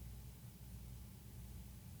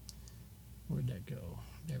 Where'd that go?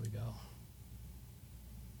 There we go.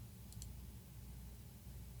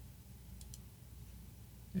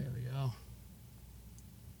 There we go.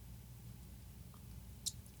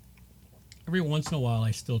 Every once in a while,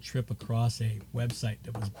 I still trip across a website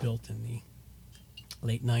that was built in the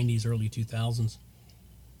late 90s, early 2000s.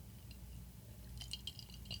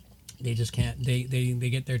 They just can't, they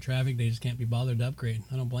get their traffic, they just can't be bothered to upgrade.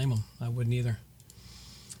 I don't blame them. I wouldn't either.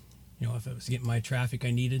 You know, if it was getting my traffic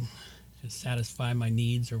I needed to satisfy my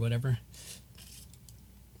needs or whatever.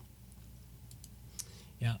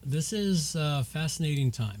 Yeah, this is a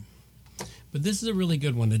fascinating time. But this is a really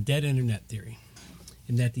good one, the dead internet theory.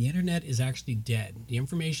 In that the internet is actually dead. The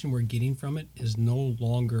information we're getting from it is no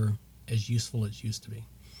longer as useful as it used to be. I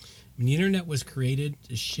mean, the internet was created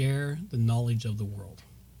to share the knowledge of the world.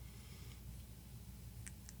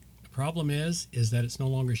 The problem is that it's no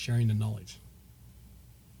longer sharing the knowledge.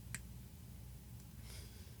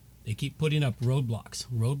 They keep putting up roadblocks,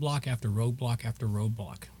 roadblock after roadblock after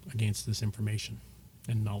roadblock against this information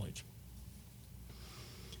and knowledge.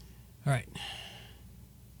 All right.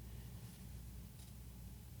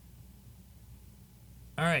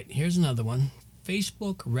 All right, here's another one.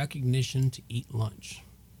 Facebook recognition to eat lunch.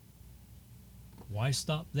 Why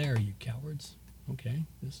stop there, you cowards? Okay,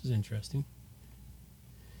 this is interesting.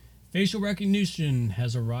 Facial recognition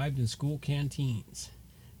has arrived in school canteens.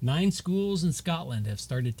 9 schools in Scotland have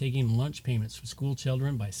started taking lunch payments from school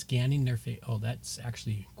children by scanning their face. Oh, that's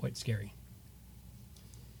actually quite scary.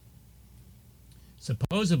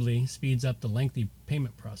 Supposedly speeds up the lengthy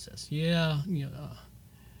payment process. Yeah.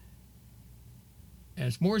 And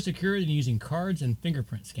it's more secure than using cards and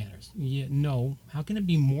fingerprint scanners. Yeah, no. How can it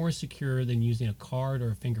be more secure than using a card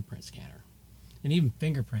or a fingerprint scanner? And even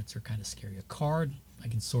fingerprints are kind of scary. A card, I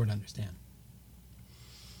can sort of understand.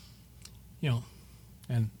 You know,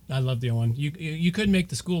 and I love the one. You could make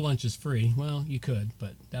the school lunches free. Well, you could,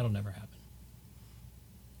 but that'll never happen.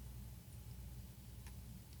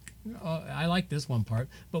 I like this one part,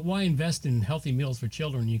 but why invest in healthy meals for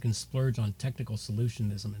children? You can splurge on technical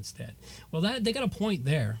solutionism instead. Well, that they got a point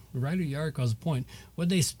there. The writer of the article has a point. What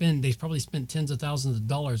they spend? They probably spent tens of thousands of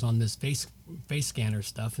dollars on this face scanner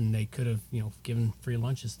stuff, and they could have, given free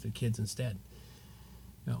lunches to kids instead.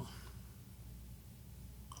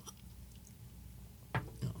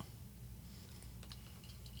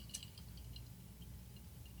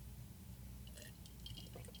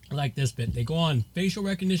 I like this bit. They go on. Facial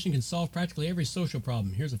recognition can solve practically every social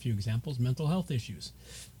problem. Here's a few examples. Mental health issues.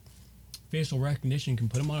 Facial recognition can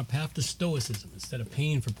put them on a path to stoicism. Instead of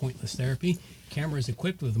paying for pointless therapy, cameras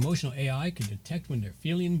equipped with emotional AI can detect when they're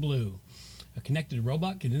feeling blue. A connected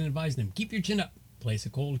robot can then advise them, keep your chin up, place a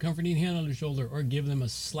cold, comforting hand on their shoulder, or give them a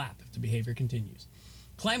slap if the behavior continues.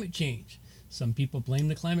 Climate change. Some people blame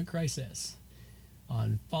the climate crisis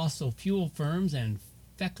on fossil fuel firms and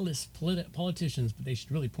feckless politicians, but they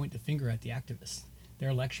should really point the finger at the activists.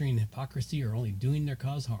 They're lecturing hypocrisy or only doing their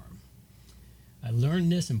cause harm. I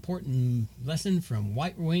learned this important lesson from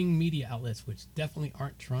right-wing media outlets, which definitely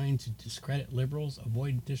aren't trying to discredit liberals,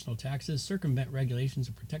 avoid additional taxes, circumvent regulations,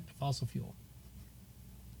 and protect the fossil fuel.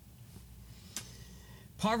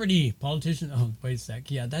 Poverty, politicians. Oh, wait a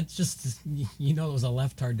sec. Yeah, that's just, it was a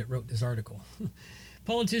leftard that wrote this article.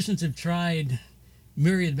 Politicians have tried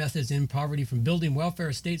myriad methods in poverty, from building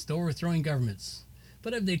welfare states to overthrowing governments.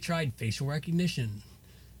 But have they tried facial recognition?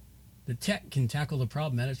 The tech can tackle the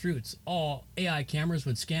problem at its roots. All AI cameras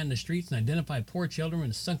would scan the streets and identify poor children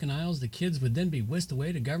in sunken aisles. The kids would then be whisked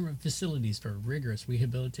away to government facilities for rigorous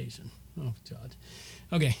rehabilitation. Oh, God.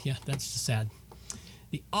 Okay, yeah, that's sad.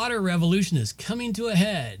 The otter revolution is coming to a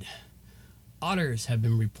head. Otters have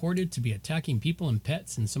been reported to be attacking people and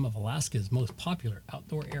pets in some of Alaska's most popular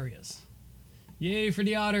outdoor areas. Yay for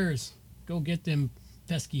the otters. Go get them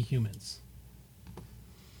pesky humans.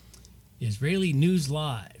 Israeli News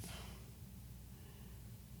Live.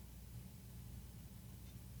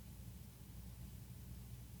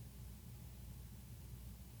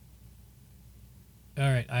 All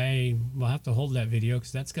right, I will have to hold that video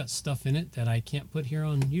because that's got stuff in it that I can't put here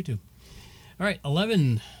on YouTube. All right,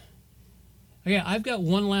 11. Okay, I've got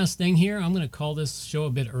one last thing here. I'm going to call this show a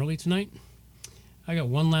bit early tonight. I got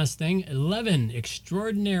one last thing. 11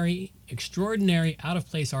 extraordinary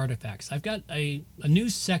out-of-place artifacts. I've got a new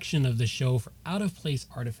section of the show for out-of-place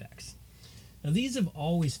artifacts. Now, these have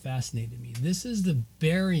always fascinated me. This is the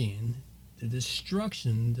burying, the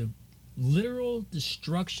destruction, the literal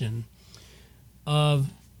destruction of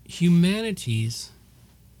humanity's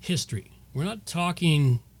history. We're not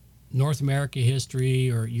talking North America history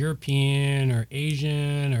or European or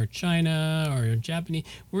Asian or China or Japanese.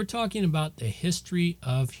 We're talking about the history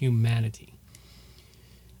of humanity.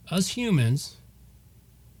 Us humans,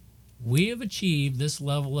 we have achieved this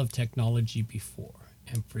level of technology before.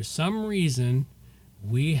 And for some reason,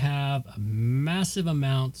 we have a massive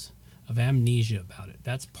amount of amnesia about it.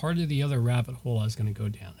 That's part of the other rabbit hole I was going to go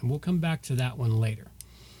down. And we'll come back to that one later.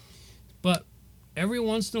 But every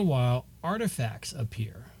once in a while, artifacts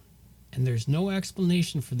appear. And there's no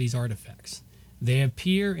explanation for these artifacts. They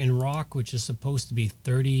appear in rock, which is supposed to be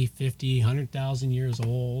 30, 50, 100,000 years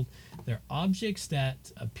old. They're objects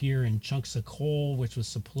that appear in chunks of coal, which was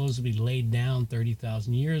supposedly laid down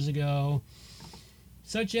 30,000 years ago.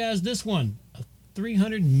 Such as this one, a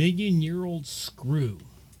 300 million year old screw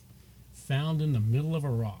found in the middle of a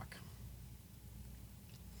rock.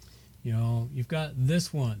 You know, you've got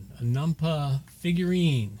this one, a Nampa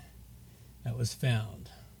figurine that was found,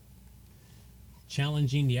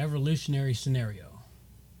 challenging the evolutionary scenario.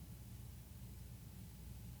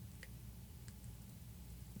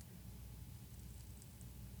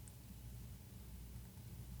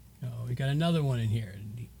 Oh, we got another one in here,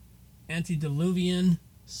 the antediluvian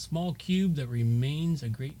small cube that remains a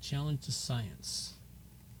great challenge to science.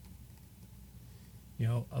 You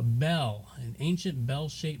know, a bell, an ancient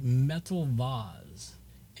bell-shaped metal vase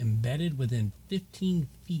embedded within 15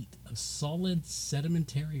 feet of solid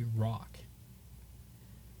sedimentary rock.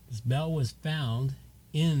 This bell was found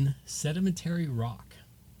in sedimentary rock.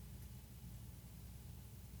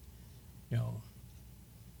 You know,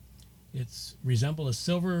 it's resembled a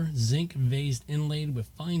silver zinc vase inlaid with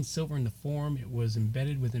fine silver in the form. It was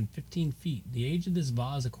embedded within 15 feet. The age of this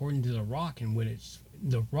vase, according to the rock in which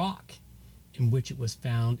it was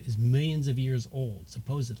found, is millions of years old,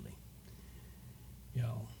 supposedly. You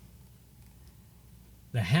know,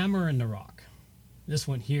 the hammer in the rock. This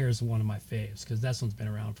one here is one of my faves because this one's been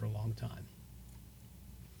around for a long time.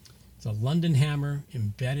 It's a London hammer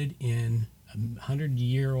embedded in a 100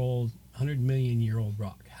 million year old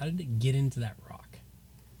rock. How did it get into that rock?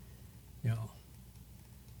 You know,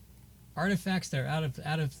 artifacts that are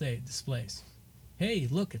out of this place. Hey,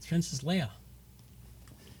 look, it's Princess Leia.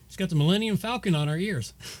 She's got the Millennium Falcon on her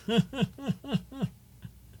ears.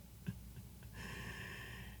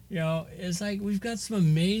 You know, it's like we've got some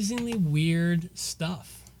amazingly weird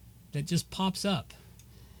stuff that just pops up.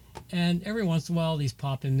 And every once in a while, these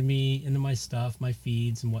pop into my stuff, my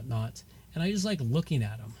feeds and whatnot. And I just like looking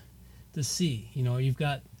at them to see. You know, you've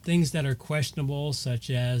got things that are questionable, such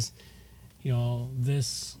as, you know,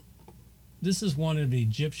 this is one of the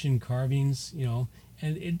Egyptian carvings, you know,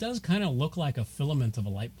 and it does kind of look like a filament of a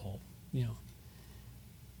light bulb, you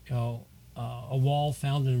know. A wall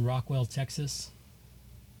found in Rockwell, Texas,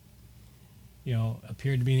 you know,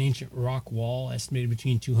 appeared to be an ancient rock wall estimated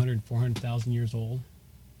between 200 and 400,000 years old.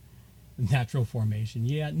 Natural formation.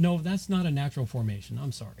 Yeah, no, that's not a natural formation.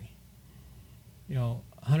 I'm sorry. You know,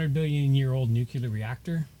 100 billion year old nuclear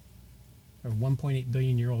reactor, or 1.8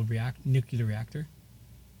 billion year old nuclear reactor.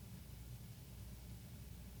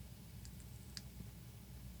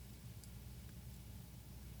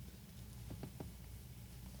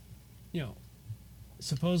 You know,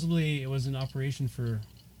 supposedly it was in operation for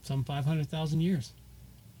some 500,000 years.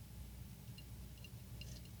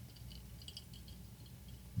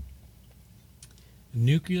 A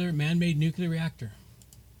man-made nuclear reactor.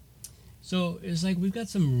 So it's like we've got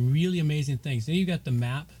some really amazing things. Then you got the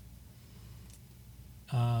map,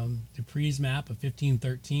 Dupree's map of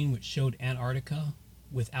 1513, which showed Antarctica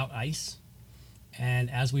without ice. And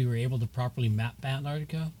as we were able to properly map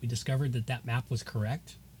Antarctica, we discovered that map was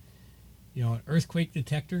correct. You know, an earthquake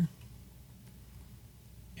detector.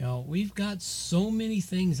 You know, we've got so many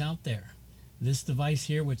things out there. This device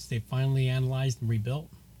here, which they finally analyzed and rebuilt.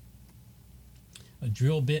 A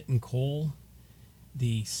drill bit in coal.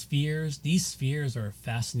 The spheres. These spheres are a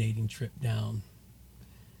fascinating trip down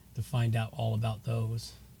to find out all about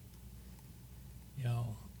those. You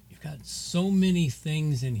know, you've got so many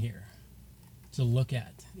things in here to look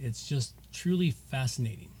at. It's just truly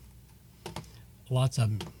fascinating. Lots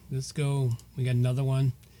of them. Let's go. We got another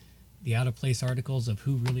one. The out of place articles of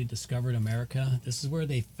who really discovered America. This is where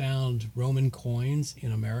they found Roman coins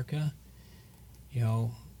in America. You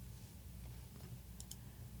know,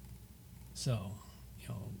 so, you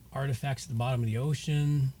know, artifacts at the bottom of the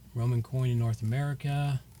ocean, Roman coin in North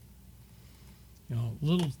America. You know,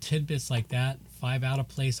 little tidbits like that. 5 out of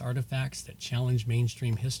place artifacts that challenge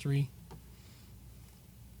mainstream history.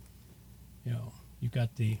 You know, you've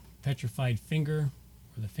got the petrified finger,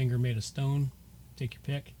 or the finger made of stone. Take your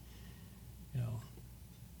pick. You know,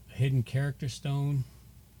 a hidden character stone.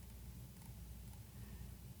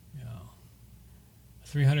 You know, a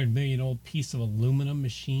 300 million old piece of aluminum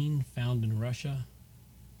machine found in Russia.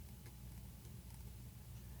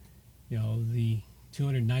 You know, the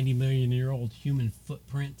 290 million year old human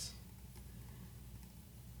footprint.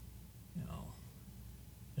 You know,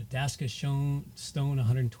 the Daska Stone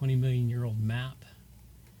 120 million year old map.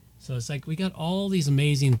 So it's like we got all these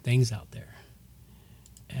amazing things out there.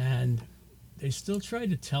 And they still try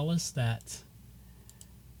to tell us that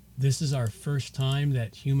this is our first time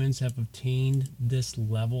that humans have obtained this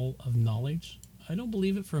level of knowledge. I don't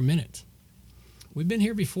believe it for a minute. We've been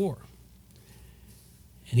here before.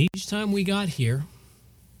 And each time we got here,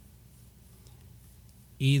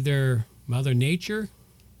 either Mother Nature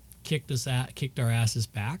kicked our asses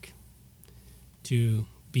back to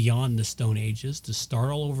beyond the Stone Ages to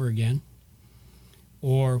start all over again,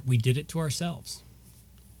 or we did it to ourselves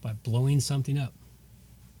by blowing something up.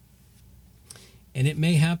 And it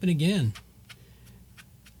may happen again.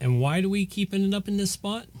 And why do we keep ending up in this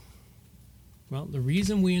spot? Well, the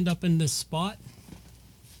reason we end up in this spot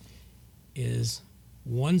is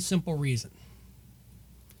one simple reason.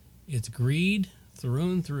 It's greed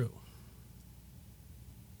through and through.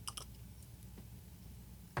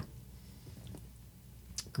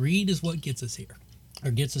 Greed is what gets us here, or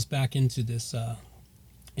gets us back into this,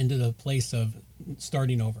 into the place of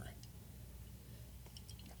starting over.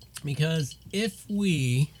 Because if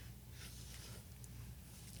we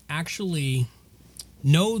actually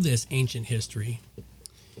know this ancient history,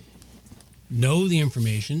 know the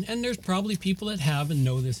information, and there's probably people that have and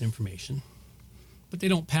know this information, but they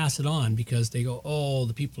don't pass it on because they go, oh,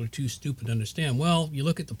 the people are too stupid to understand. Well, you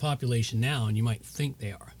look at the population now and you might think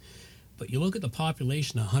they are. But you look at the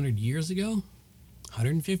population 100 years ago,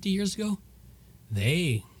 150 years ago,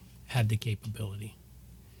 they had the capability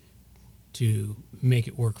to make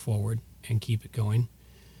it work forward and keep it going.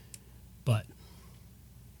 But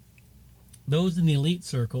those in the elite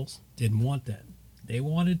circles didn't want that. They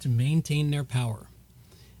wanted to maintain their power,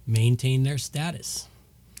 maintain their status,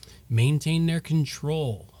 maintain their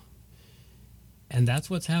control. And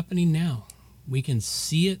that's what's happening now. We can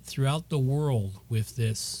see it throughout the world with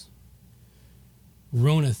this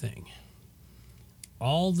Rona thing.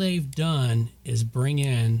 All they've done is bring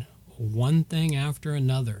in one thing after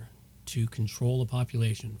another to control the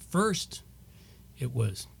population. First, it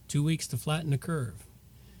was 2 weeks to flatten the curve.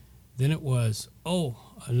 Then it was,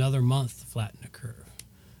 another month to flatten the curve.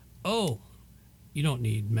 Oh, you don't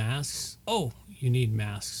need masks. Oh, you need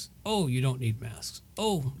masks. Oh, you don't need masks.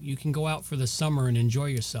 Oh, you can go out for the summer and enjoy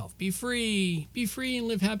yourself. Be free and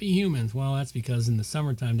live happy humans. Well, that's because in the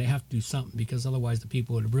summertime they have to do something, because otherwise the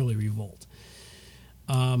people would really revolt.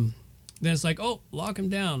 Then it's like, lock them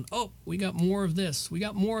down. Oh, we got more of this. We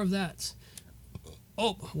got more of that.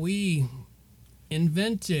 Oh, we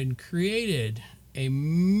created a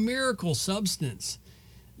miracle substance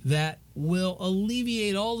that will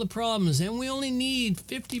alleviate all the problems, and we only need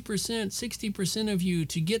 50%, 60% of you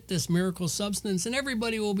to get this miracle substance, and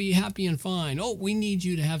everybody will be happy and fine. Oh, we need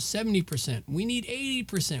you to have 70%. We need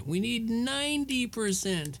 80%. We need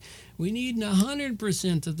 90%. We need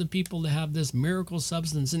 100% of the people to have this miracle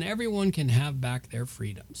substance, and everyone can have back their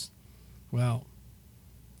freedoms. Well,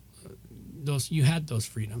 you had those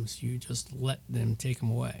freedoms. You just let them take them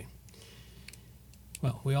away.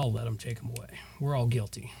 Well, we all let them take them away. We're all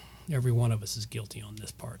guilty. Every one of us is guilty on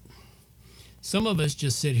this part. Some of us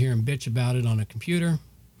just sit here and bitch about it on a computer.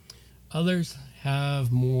 Others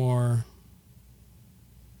have more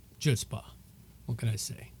chutzpah. What can I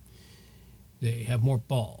say? They have more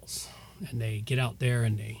balls, and they get out there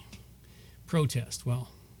and they protest. Well,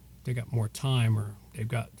 they got more time, or they've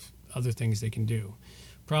got other things they can do.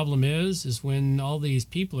 Problem is when all these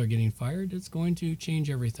people are getting fired, it's going to change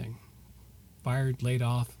everything. Fired, laid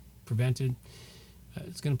off, prevented.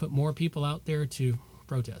 It's going to put more people out there to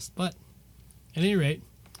protest. But at any rate,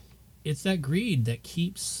 it's that greed that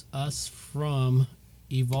keeps us from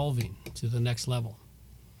evolving to the next level.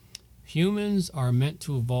 Humans are meant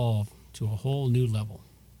to evolve to a whole new level.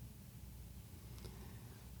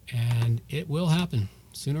 And it will happen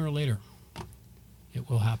sooner or later. It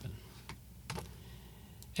will happen.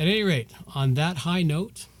 At any rate, on that high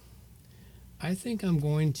note, I think I'm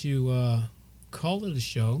going to call it a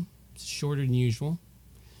show. It's shorter than usual,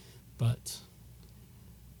 but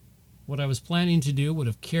what I was planning to do would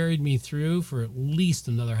have carried me through for at least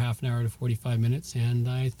another half an hour to 45 minutes, and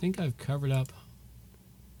I think I've covered up.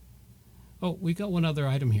 Oh, we got one other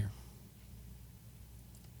item here.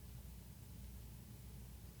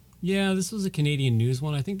 Yeah, this was a Canadian news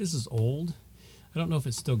one. I think this is old. I don't know if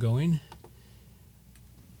it's still going.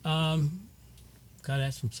 God,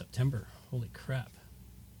 that's from September. Holy crap.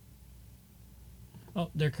 Oh,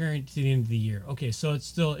 they're current to the end of the year. Okay, so it's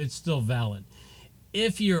still valid.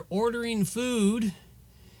 If you're ordering food,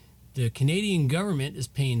 the Canadian government is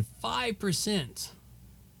paying 5%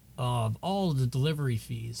 of all of the delivery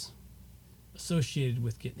fees associated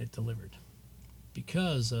with getting it delivered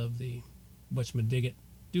because of the whatchamadiggit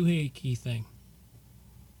doohickey thing.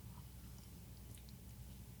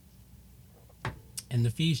 And the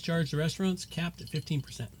fees charged to restaurants capped at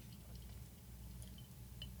 15%.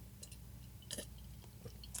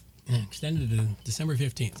 Extended to December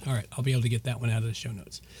 15th. All right, I'll be able to get that one out of the show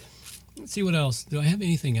notes. Let's see what else. Do I have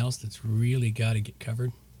anything else that's really got to get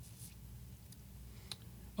covered?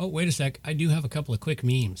 Oh, wait a sec. I do have a couple of quick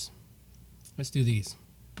memes. Let's do these.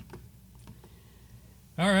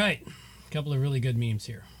 All right, a couple of really good memes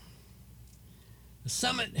here. The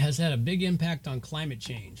summit has had a big impact on climate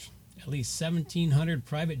change. At least 1,700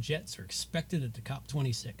 private jets are expected at the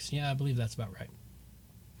COP26. Yeah, I believe that's about right.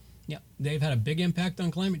 Yeah, they've had a big impact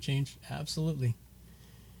on climate change. Absolutely.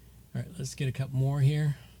 All right, let's get a couple more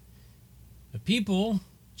here. The people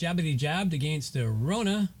jabbity-jabbed against the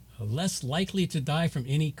Rona are less likely to die from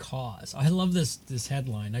any cause. I love this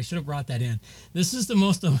headline. I should have brought that in. This is the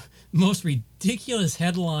most ridiculous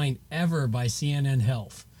headline ever by CNN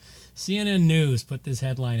Health. CNN News put this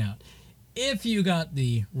headline out. If you got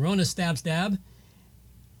the Rona stab,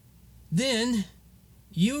 then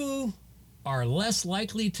you are less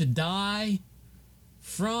likely to die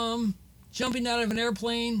from jumping out of an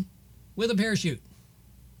airplane with a parachute.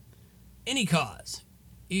 Any cause,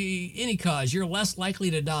 you're less likely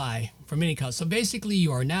to die from any cause. So basically,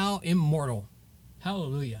 you are now immortal.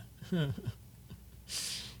 Hallelujah.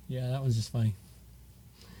 Yeah, that was just funny.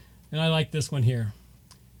 And I like this one here.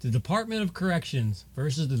 The Department of Corrections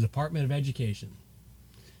versus the Department of Education.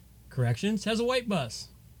 Corrections has a white bus.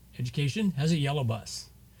 Education has a yellow bus.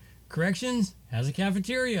 Corrections has a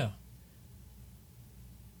cafeteria.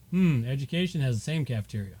 Education has the same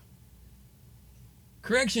cafeteria.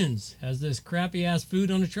 Corrections has this crappy ass food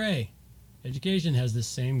on a tray. Education has this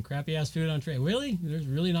same crappy ass food on a tray. Really? There's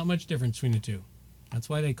really not much difference between the two. That's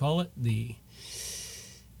why they call it the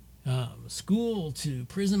school to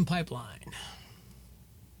prison pipeline.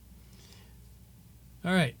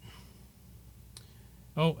 All right.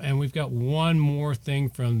 Oh, and we've got one more thing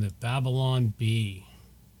from the Babylon Bee.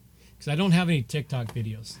 Because I don't have any TikTok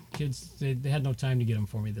videos. Kids, they had no time to get them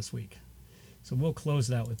for me this week. So we'll close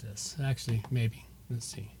that with this. Actually, maybe. Let's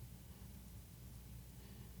see.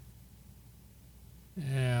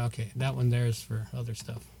 Yeah, okay. That one there is for other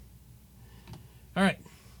stuff. All right.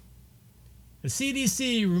 The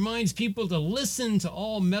CDC reminds people to listen to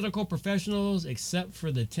all medical professionals except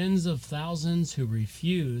for the tens of thousands who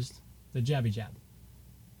refused the jabby jab.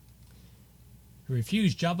 Who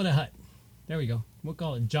refused Jabba the Hutt. There we go. We'll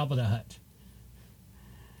call it Jabba the Hutt.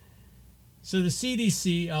 So the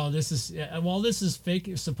CDC, this is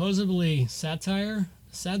fake, supposedly satire.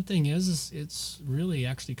 The sad thing is it's really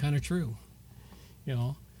actually kind of true. You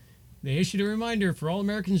know, they issued a reminder for all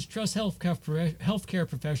Americans to trust healthcare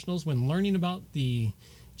professionals when learning about the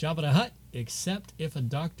Jabba the Hutt, except if a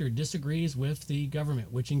doctor disagrees with the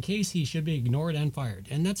government, which in case he should be ignored and fired.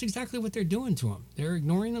 And that's exactly what they're doing to him. They're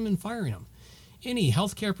ignoring him and firing him. Any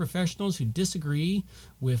healthcare professionals who disagree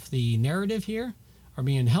with the narrative here are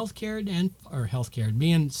being being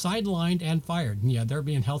sidelined and fired. Yeah, they're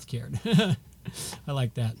being healthcared. I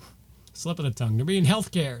like that. Slip of the tongue. They're being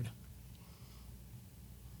healthcared.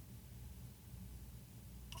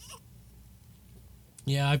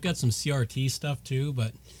 Yeah, I've got some CRT stuff too,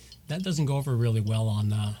 but that doesn't go over really well on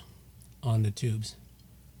the tubes.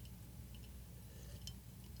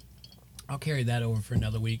 I'll carry that over for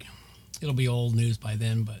another week. It'll be old news by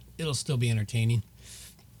then, but it'll still be entertaining.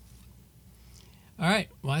 All right.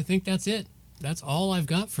 Well, I think that's it. That's all I've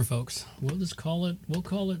got for folks. We'll call it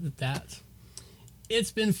at that.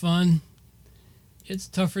 It's been fun. It's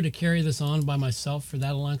tougher to carry this on by myself for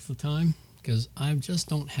that length of time because I just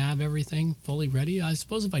don't have everything fully ready. I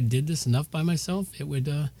suppose if I did this enough by myself, it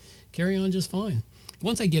would carry on just fine.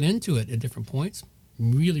 Once I get into it at different points,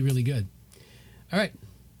 really, really good. All right.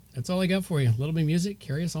 That's all I got for you. A little bit of music.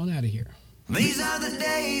 Carry us on out of here. These are the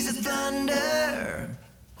days of thunder.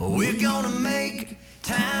 We're gonna make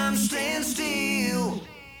time stand still.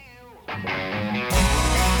 A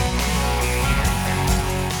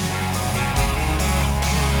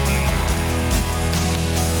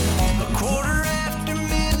quarter after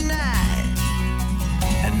midnight,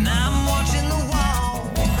 and I'm watching the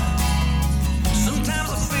wall. Sometimes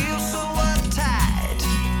I feel so uptight,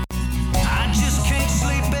 I just can't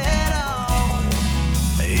sleep at all.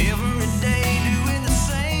 Every day doing the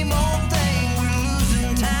same old thing, we're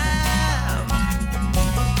losing time.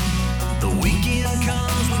 The weekend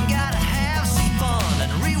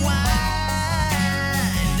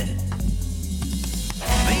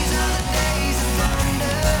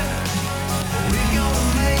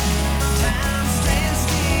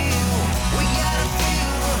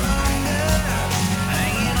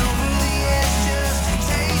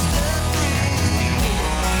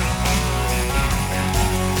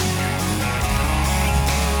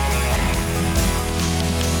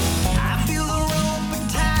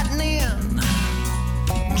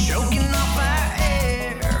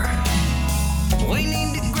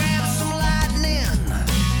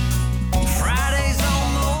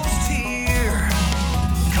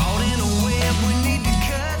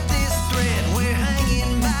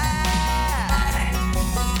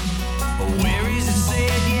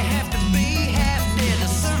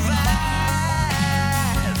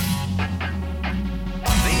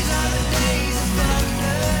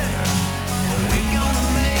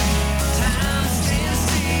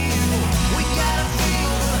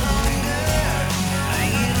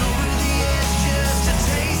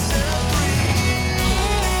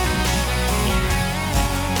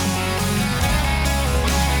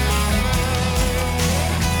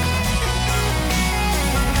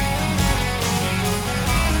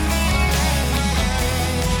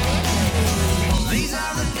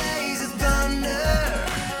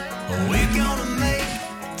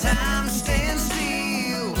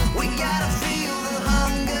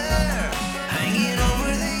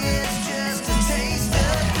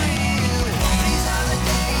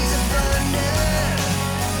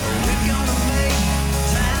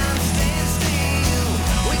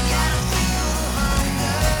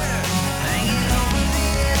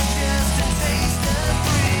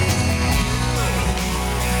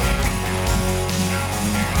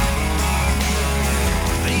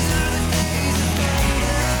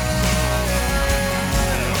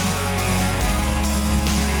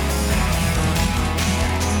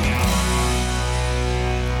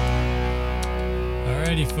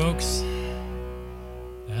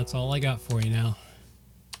That's all I got for you now.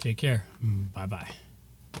 Take care. Bye-bye.